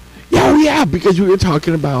at it. Yeah, oh yeah, because we were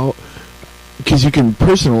talking about because you can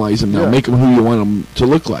personalize them now, Yeah. make them who you want them to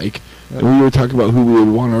look like, Yeah. and we were talking about who we would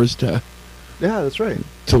want ours to Yeah, that's right.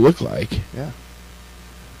 look like. Yeah.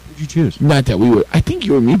 Who'd you choose? Not that we would. I think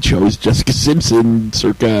you and me chose Jessica Simpson,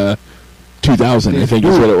 circa 2000. I think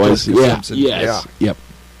is what it was. Jessica Yeah. Simpson, Yes. Yep.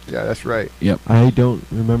 Yeah, that's right. I don't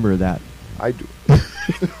remember that. I do.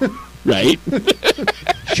 Right.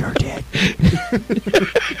 Sure did.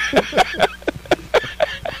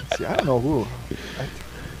 See, I don't know who.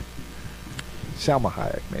 Salma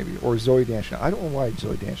Hayek, maybe, or Zoe Deschanel. I don't know why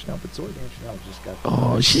Zoe Deschanel, but Zoe Deschanel just got.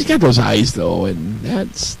 Oh, she's got those eyes though, and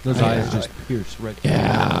that's Those yeah. eyes just pierce right through.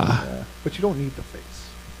 Yeah. Yeah. But you don't need the face.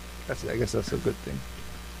 I guess that's a good thing.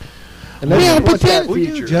 Yeah, you but want then- that Would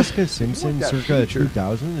you feature. Jessica You Simpson want that circa feature.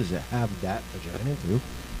 2000? Does it have that vagina too?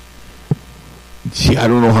 See, I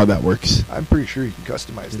don't know how that works. I'm pretty sure you can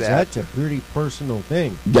customize 'Cause that. that's a pretty personal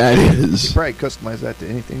thing. That You is. can probably customize that to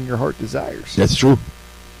anything your heart desires. That's true.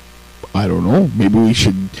 I don't know. Maybe we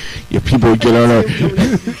should. If people would get on our.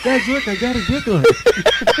 Guys, look, I got a dick on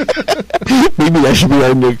it. Maybe that should be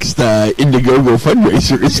our next Indiegogo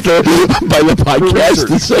fundraiser. Is to buy the podcast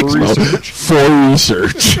to sex for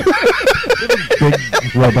research.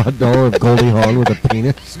 Big robot doll of Goldie Hawn with a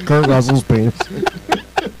penis. Kurt Russell's penis.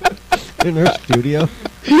 In her studio.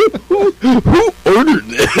 Who ordered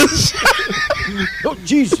this? Oh,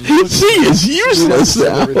 Jesus. See, it's useless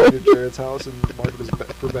Send now. everything to Jared's house and mark it as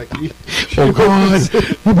for Becky. Oh God,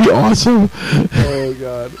 that'd be awesome. Oh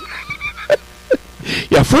God.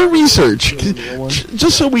 Yeah, for research,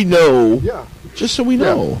 just so we know. Yeah. Just so we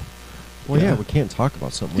know. Well, yeah, we can't talk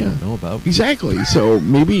about something we Yeah. don't know about. Exactly. So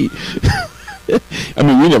maybe. I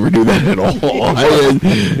mean, we never do that at all.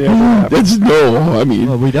 That's no. I mean,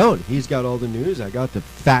 Well, we don't. He's got all the news. I got the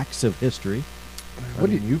facts of history. What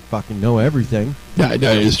do You fucking know everything. that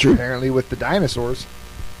is true. Apparently with the dinosaurs.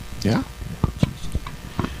 Yeah.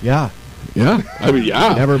 Yeah. Yeah. I mean,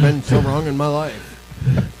 yeah. Never been so wrong in my life.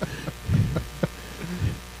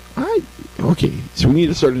 Okay, so we need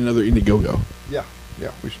to start another Indiegogo Yeah.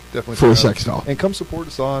 Yeah. We should definitely for a start sex doll. And come support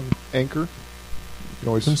us on Anchor. You can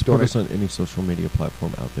always Just support donate. us on any social media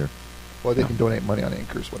platform out there. Well, they can donate money on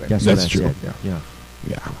Anchor is what I mean. Guess That's what I true. said. Yeah.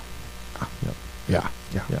 Yeah. Yeah. Yep.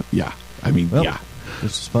 Yeah. Yeah. Yeah. I mean, Well, yeah.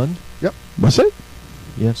 This is fun. What's it?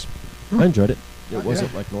 Yes. I enjoyed it. It Yeah.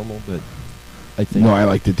 wasn't like normal, but I think No, I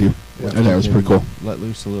liked it too. Yeah. I thought it was we pretty cool. Let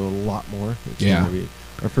loose a lot more. It's Yeah. gonna be,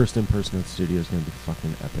 our first in person at the studio is going to be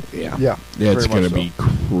fucking epic. Yeah. Yeah. Yeah, it's very going to much be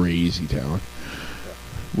crazy town.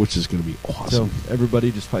 Which is going to be awesome. So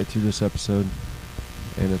everybody just fight through this episode,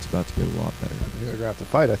 and it's about to get a lot better. You're gonna have to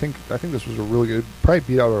fight. I think this was a really good. Probably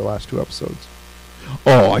beat out our last two episodes.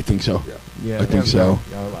 Oh, I think so. Yeah. Yeah, I think so.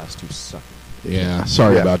 Yeah, our last two suck. Yeah.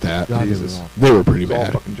 Sorry Yeah. about that. God, they were Jesus. awful. They were pretty It's all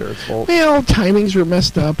bad. fucking Jared's fault. Well, timings were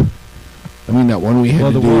messed up. I mean, that one we had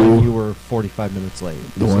Well, to the do. one you were 45 minutes late.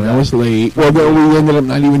 The So one I that- was late. Well, then we ended up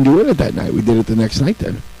not even doing it that night. We did it the next night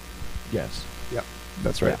then. Yes.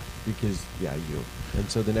 That's right. Yeah, because you. And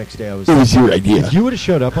so the next day I was. It was your idea. If you would have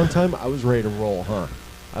showed up on time, I was ready to roll, huh?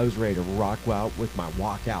 I was ready to rock out with my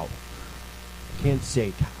walkout. Can't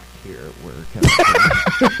say cock here at work.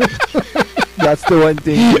 That's the one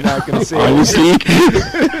thing you're not gonna say. Honestly,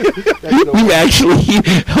 we've actually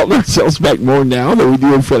held ourselves back more now than we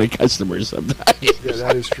do in front of customers sometimes. Yeah,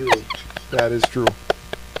 that is true. That is true.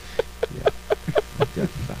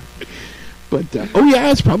 But, oh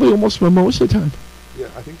yeah, it's probably almost mimosa time. Yeah,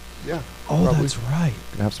 I think. Yeah. Oh, probably. that's right.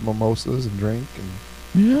 Gonna have some mimosas and drink and.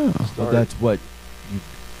 Yeah. start. Well, that's what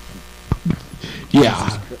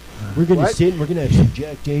Yeah. we're gonna What? sit and we're gonna have some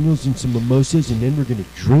Jack Daniels and some mimosas, and then we're gonna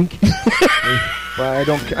drink. But I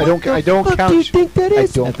don't fuck count. do you think that I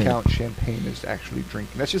is? don't Nothing. count champagne as actually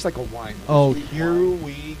drinking. That's just like a wine. Oh, Sweet here wine.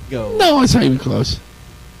 we go. No, it's not even close.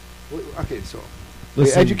 Okay, so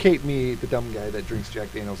Listen, educate me, the dumb guy that drinks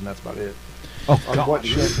Jack Daniels, and that's about it. Oh On God. what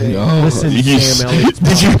champagne? No. Listen, You Sam Elliott's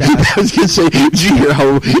did you? podcast. I was gonna say, did you hear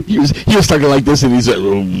how he was talking like this, and he's like,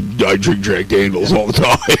 oh, "I drink Jack Daniels all the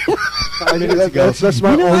time." I mean, that's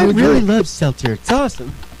my You know, I only really drink. love seltzer. It's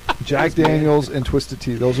awesome. Jack Daniels and Twisted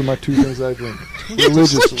Tea. Those are my two things that I drink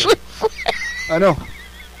religiously. I know.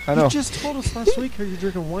 You just told us last week how you're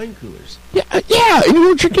drinking wine coolers. Yeah, and we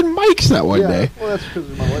were drinking Mike's that one day. Well, that's because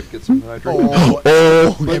my wife gets them and I drink them.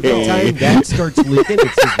 Oh, Every time okay. that starts leaking,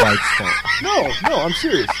 it's his wife's fault. No, I'm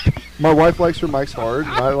serious. My wife likes her Mike's Hard,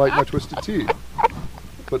 and I like my Twisted Tea.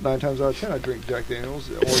 But 9 times out of 10, I drink Jack Daniels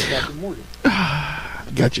or Captain Morgan.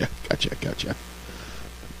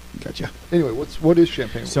 Gotcha. Anyway, what is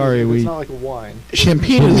champagne? Sorry, it's we- not like a wine.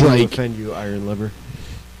 Champagne is Don't like, offend you, iron liver.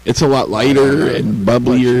 it's a lot lighter and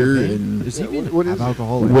bubblier Champagne? and Does Yeah, it even what have is it?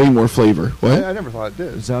 alcohol in it? way more flavor. What? I never thought it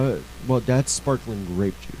did. Is that, well, that's sparkling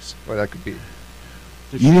grape juice. Well, that could be.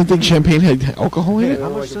 You didn't think champagne had alcohol in Yeah, it? how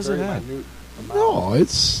Or much a does it very have? minute amount. No,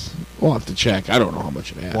 it's. We'll have to check. I don't know how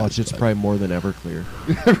much it has. Watch, it's but- probably more than Everclear.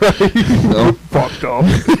 No. Fucked up.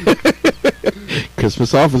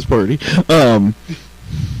 Christmas office party.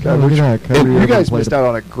 God, look at that. you guys missed out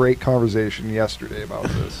on a great conversation yesterday about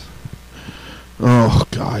this. Oh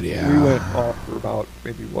God, yeah. We went off for about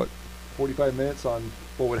maybe 45 minutes on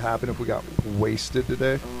what would happen if we got wasted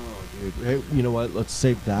today. Hey, you know what? Let's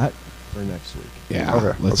save that for next week. Yeah,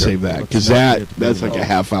 Okay, let's okay. save that Let's because not get that's through like it. a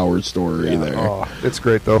half-hour story there. Oh, it's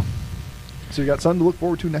great though. So you got something to look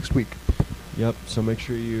forward to next week. Yep. So make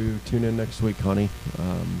sure you tune in next week, Connie.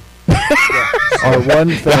 Our one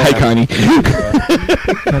Hi, fan. Connie. Connie.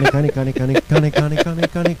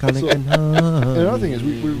 And another thing is,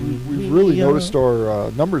 we've really noticed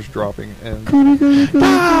our numbers dropping, and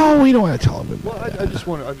Oh, we don't want to tell them well, about I that. just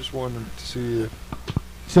wanted to see.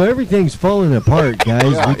 So everything's falling apart, guys.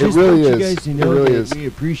 Yeah, we it just really want you is. guys to It know really that is. we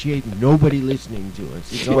appreciate nobody listening to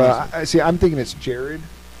us. It's Well, awesome. I see. I'm thinking it's Jared,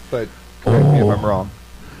 but correct me if I'm wrong.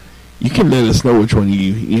 You can let us know which one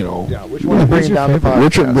you know. Yeah, which one is What's bringing your down the favorite? podcast?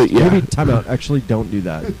 Which one? But yeah. Maybe time out. Actually, don't do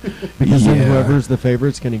that because then Yeah. whoever's the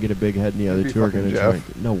favorite's going to get a big head, and the other It'd be two are fucking going to Jeff.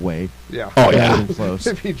 drink. No way. Yeah. Oh, Not yeah. even close.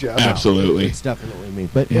 It'd be Jeff. Absolutely. It's definitely me.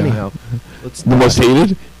 But Yeah. anyhow, let's. The most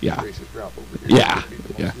hated? Yeah. Racist rap over here. Yeah,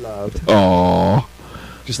 The most yeah. Loved. Oh,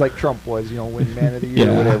 Just like Trump was, win Man of the Year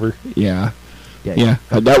yeah. or whatever. Yeah. Yeah. Yeah.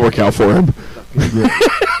 How'd that work out for him?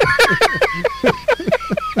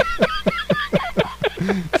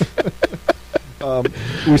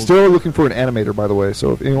 We're still looking for an animator, by the way.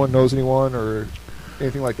 So if anyone knows anyone or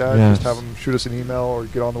anything like that, Yes. just have them shoot us an email or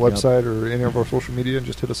get on the Yep. website or any of our social media and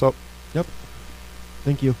just hit us up.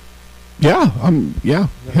 Thank you. Yeah. Yeah.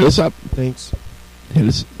 Hit us up. Thanks. Hit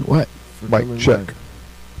us. What? For Mic coming check. by.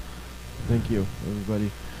 Thank you, everybody.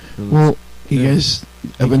 for Well, you Yeah. guys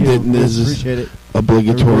Thank haven't you. did this is Appreciate it.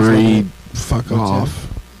 obligatory fuck What's off.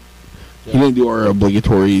 Yeah. He didn't do our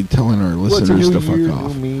obligatory telling our Well, it's a listeners new to fuck year,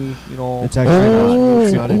 off. new me, It's actually not.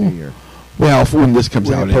 It's not a new year. Well, when this comes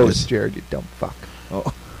when out, you it post, is. Jared, you dumb fuck.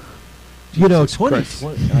 Oh. You know, Jesus Christ.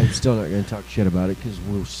 2020. I'm still not going to talk shit about it because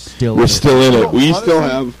we're still. We're still in it.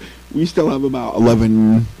 Well, We still have about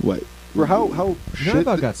 11. What? For how You know, I shit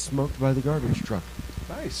about got smoked by the garbage truck.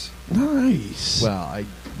 nice. Nice. Well, I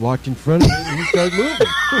walked in front of it and he started moving.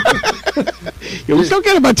 Yeah, we still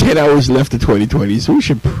got about 10 hours left of 2020, so we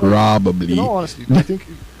should probably. In all honesty, do you think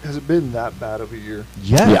has it been that bad of a year?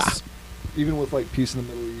 Yes. Even with like peace in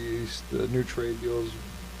the Middle East, the new trade deals,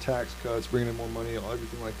 tax cuts, bringing in more money,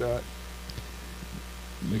 everything like that.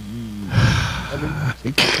 I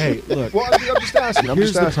mean, Hey, look. well, I'm just asking. I'm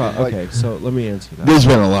Here's just the asking. problem. like, Okay, so let me answer that. There's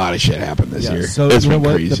been a lot of shit happen this Yeah, year. So It's you know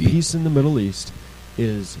been what? crazy. The peace in the Middle East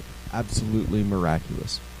is absolutely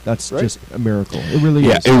miraculous. That's Right? just a miracle. It really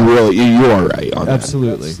Yeah, is. it really. You are right on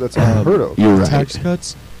Absolutely. That's unheard of. You're right. Tax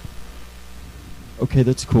cuts. Okay,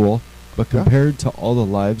 that's cool. But Yeah. compared to all the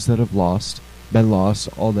lives that have been lost,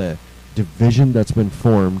 all the division that's been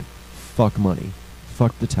formed, fuck money.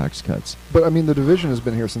 Fuck the tax cuts. But I mean, the division has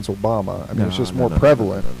been here since Obama. I mean, it's just more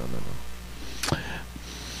prevalent. No. I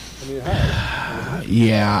mean, it has. that.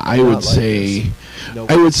 Yeah, I Not would like say. this. No.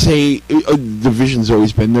 I would say division's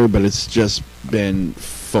always been there, but it's just been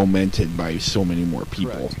fomented by so many more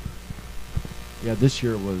people. Correct. Yeah, this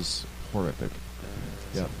year was horrific.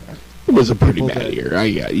 Yeah. It was a pretty People bad that- year.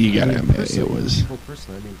 You gotta admit personally, it was. people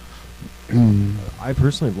personally, I mean, I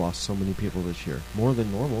personally have lost so many people this year, more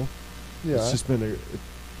than normal. Yeah. It's just been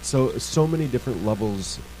so many different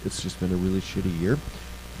levels. It's just been a really shitty year,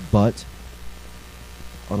 but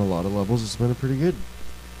on a lot of levels, it's been a pretty good.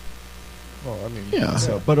 well, I mean, Yeah.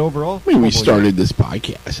 So, but overall, I mean, we overall, started this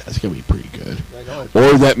podcast. That's gonna be pretty good. I know.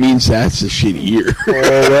 Or that means that's a shitty year. Oh,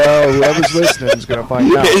 well, whoever's listening is going to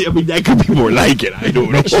find out. I mean, that could be more like it. I don't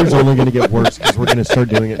know. Next year's only going to get worse because we're going to start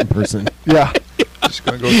doing it in person. Yeah. Just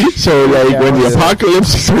going to go. So, like, when the Yeah.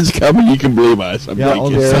 apocalypse starts coming, you can blame us. I'm Yeah, all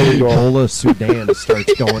of a There sudden, we go. Ebola, Sudan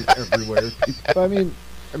starts going everywhere. But I mean,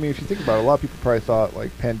 if you think about it, a lot of people probably thought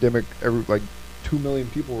like pandemic, like 2 million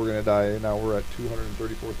people were going to die, and now we're at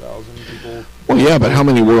 234,000 people. Well, yeah, but how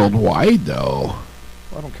many worldwide, though?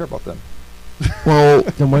 Well, I don't care about them. Well,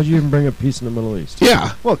 Then why'd you even bring up peace in the Middle East?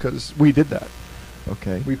 yeah. Well, because we did that.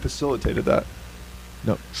 Okay. We facilitated that.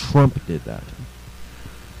 No, Trump did that.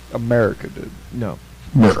 America did. No,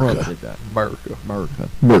 Trump America. did that. America. America.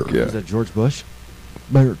 America. Yeah. Is that George Bush?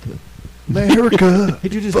 America. America. Hey,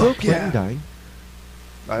 dude, is Bill Fuck Clinton yeah. dying?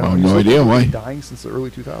 I Oh, he's no looked idea like why. he's dying since the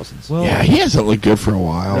early 2000s. Well, Yeah, he hasn't looked good for a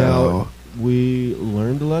while, Now, though. we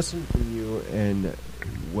learned a lesson from you, and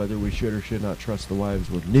whether we should or should not trust the wives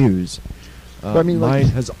with news. But I mean, mine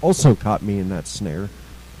like- has also caught me in that snare,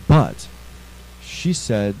 but she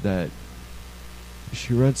said that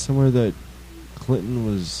she read somewhere that Clinton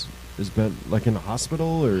has been like in a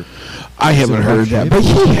hospital or. I haven't in heard rough that, shape? but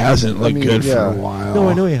he hasn't looked mean, good for yeah. a while. No,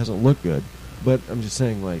 I know he hasn't looked good, but I'm just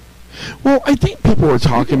saying like. Well, I think people were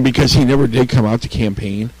talking because he never did come out to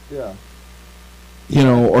campaign, Yeah. you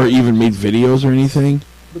know, or even made videos or anything.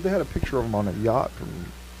 But they had a picture of him on a yacht from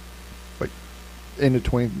like into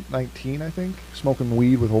 2019, I think, smoking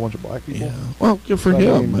weed with a whole bunch of black people. Yeah. Well, good for I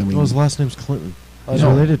him. mean, I mean, Well, his last name's Clinton. I He's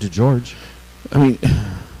know. related to George. I mean,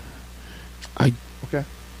 I Okay.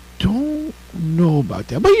 don't know about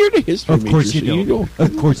that, but you're the history Of course major, you so don't.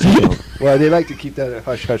 Of course you don't. Well, they like to keep that a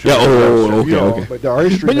hush hush. Yeah, oh, okay, okay. But our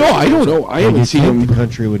history. But no, I don't know. I haven't you'd seen think him. the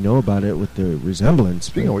country would know about it with the resemblance.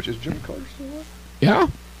 Speaking of but which, is Jimmy Carter still alive? Yeah,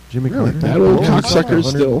 Jimmy Really? Carter, That old Oh, cocksucker's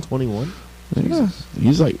still- 121. yeah.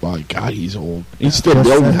 He's like, well, God, he's old. He's still Just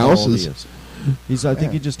building said how old houses. he is. He's. I think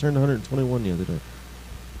Man. he just turned 121 the other day.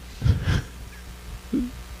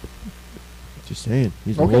 Just saying,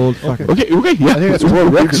 he's Okay, an old okay. fucker. Okay, yeah. I think that's a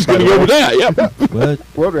world We're record, just by gonna the go way. with that. Yeah. But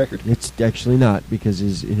World record. it's actually not because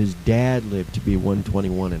his dad lived to be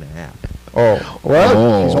 121 and a half. Oh, well,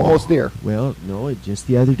 Oh. he's almost there. Well, no, just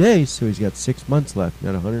the other day, so he's got 6 months left.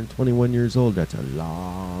 At 121 years old, that's a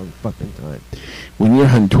long fucking time. When you're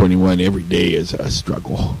 121, every day is a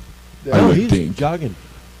struggle. I No, would he's think. jogging.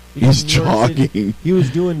 He's in New York City. jogging. He was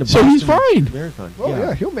doing the So he's Boston fine. Marathon. Oh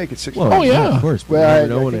yeah, he'll make it 6 Well, Oh, yeah. of course. But Well, you I never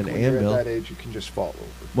know in think an when you're anvil. at that age, you can just fall over.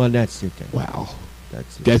 Well, that's okay. Wow.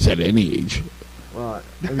 That's That's at any age. Well,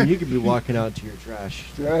 I mean, you could be walking out to your trash,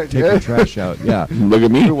 Yeah, take yeah. your trash out, yeah. Look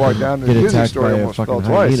at me. We walked down to Get the Disney attacked store by and a almost fucking fell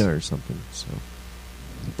twice. hyena or something. So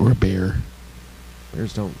Or a bear.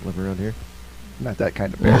 bears don't live around here. Not that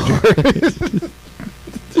kind of bear, Jared.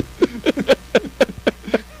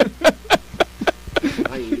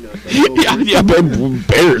 yeah, but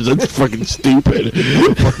bears. That's fucking stupid. What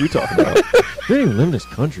the fuck are you talking about? They don't even live in this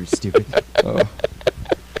country, stupid. Oh.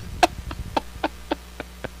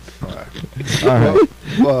 All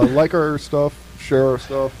right. Like our stuff, share our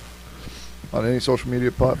stuff on any social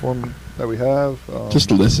media platform that we have.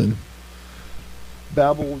 Just listen.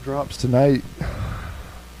 Babel drops tonight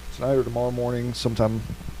or tomorrow morning, sometime.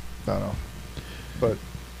 I don't know, but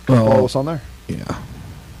follow us on there. Yeah.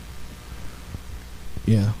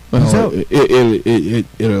 Yeah. So- Well,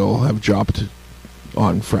 it'll have dropped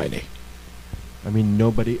on Friday. I mean,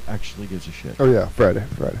 nobody actually gives a shit. Oh yeah, Friday,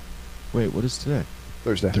 Wait, what is today?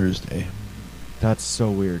 Thursday. Thursday. That's so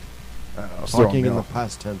weird. I don't know, it's throwing Talking me in the off.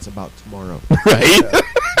 past tense about tomorrow. Right?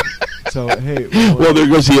 So, hey, Well, there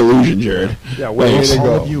goes the illusion, Jared. Yeah, way Thanks. to all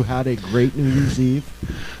go. of you had a great New Year's Eve.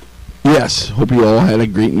 Yes. Hope you all had a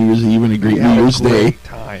great New Year's Eve and a great We New had a Year's Day. great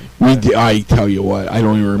time. I tell you what, I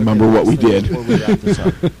don't even remember Okay, what we last thing did. Before we wrap this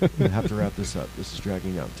up, we have to wrap this up. This is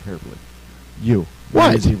dragging out terribly. You.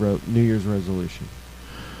 What? New Year's resolution.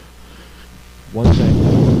 One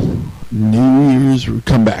thing. New Year's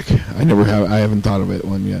come back. I haven't thought of it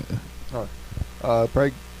one yet.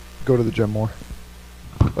 Probably go to the gym more.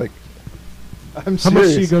 Like, I'm How much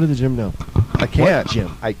serious. do you go to the gym now? I can't. What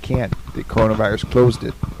gym? I can't. The coronavirus closed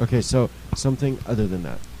it. Okay, so something other than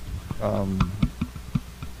that.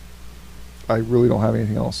 I really don't have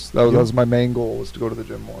anything else. That Yeah. was my main goal, was to go to the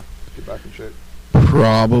gym more, get back in shape.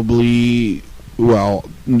 Probably Well,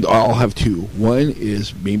 I'll have two. One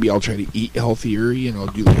is maybe I'll try to eat healthier. I'll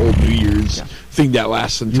do the whole New Year's thing that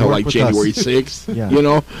lasts until work like with January us. 6th. Yeah.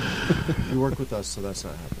 You You work with us, so that's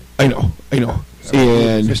not happening. I know.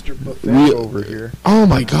 And Mr. Buffet we- over here. oh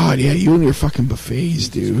my God, yeah, you and your fucking buffets,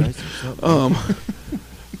 dude.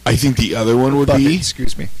 I think the other one would Buffet, be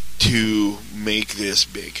excuse me. to make this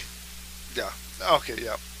big. Yeah. Okay.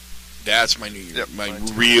 Yeah. That's my New Year, Yep, my mine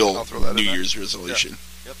too. real I'll throw that in New there. Year's resolution.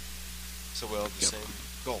 So we'll have the Yep. same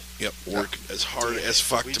goal. Yep, work as hard Damn as it,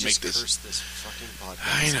 fuck we to just make this. cursed this fucking podcast.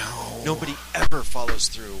 I know. Nobody ever follows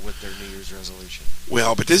through with their New Year's resolution.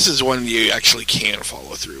 Well, but this is one you actually can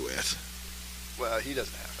follow through with. Well, he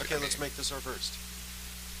doesn't have to. Okay, I mean, let's make this our first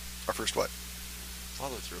our first what?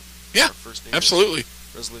 follow through. Yeah, Our first New Year's Absolutely.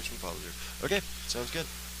 resolution follow through. Okay, sounds good.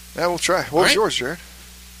 Yeah, we'll try. What was Alright. yours, Jared?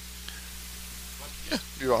 Yeah.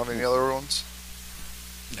 You don't have any other ones?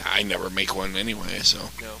 Nah, I never make one anyway, so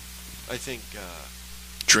No, I think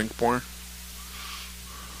drink more.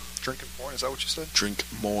 Drinking porn? Is that what you said? Drink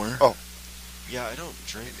more. Oh. yeah, I don't I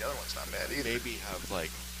drink. mean, the other one's not bad either. Maybe have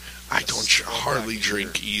like I a don't small hardly back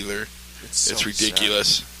drink beer. either. It's, so It's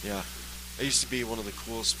ridiculous. sad. Yeah, I used to be one of the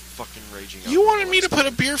coolest fucking raging. You wanted me to alcoholics.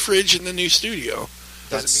 put a beer fridge in the new studio. Doesn't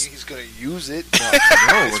That's- mean he's going to use it. No,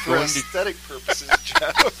 It's we're for going to. aesthetic purposes,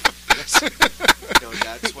 Jeff. No,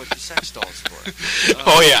 that's what the sex doll's for.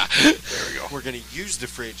 Oh yeah. There we go. We're going to use the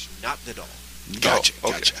fridge, not the doll. Gotcha. Oh,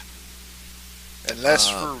 okay. Gotcha. And less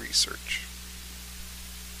Uh, for research.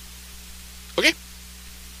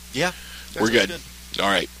 Yeah, We're sounds good. All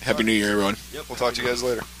right. Happy New Year, everyone. Yep. We'll talk to you guys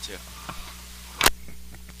later. See ya.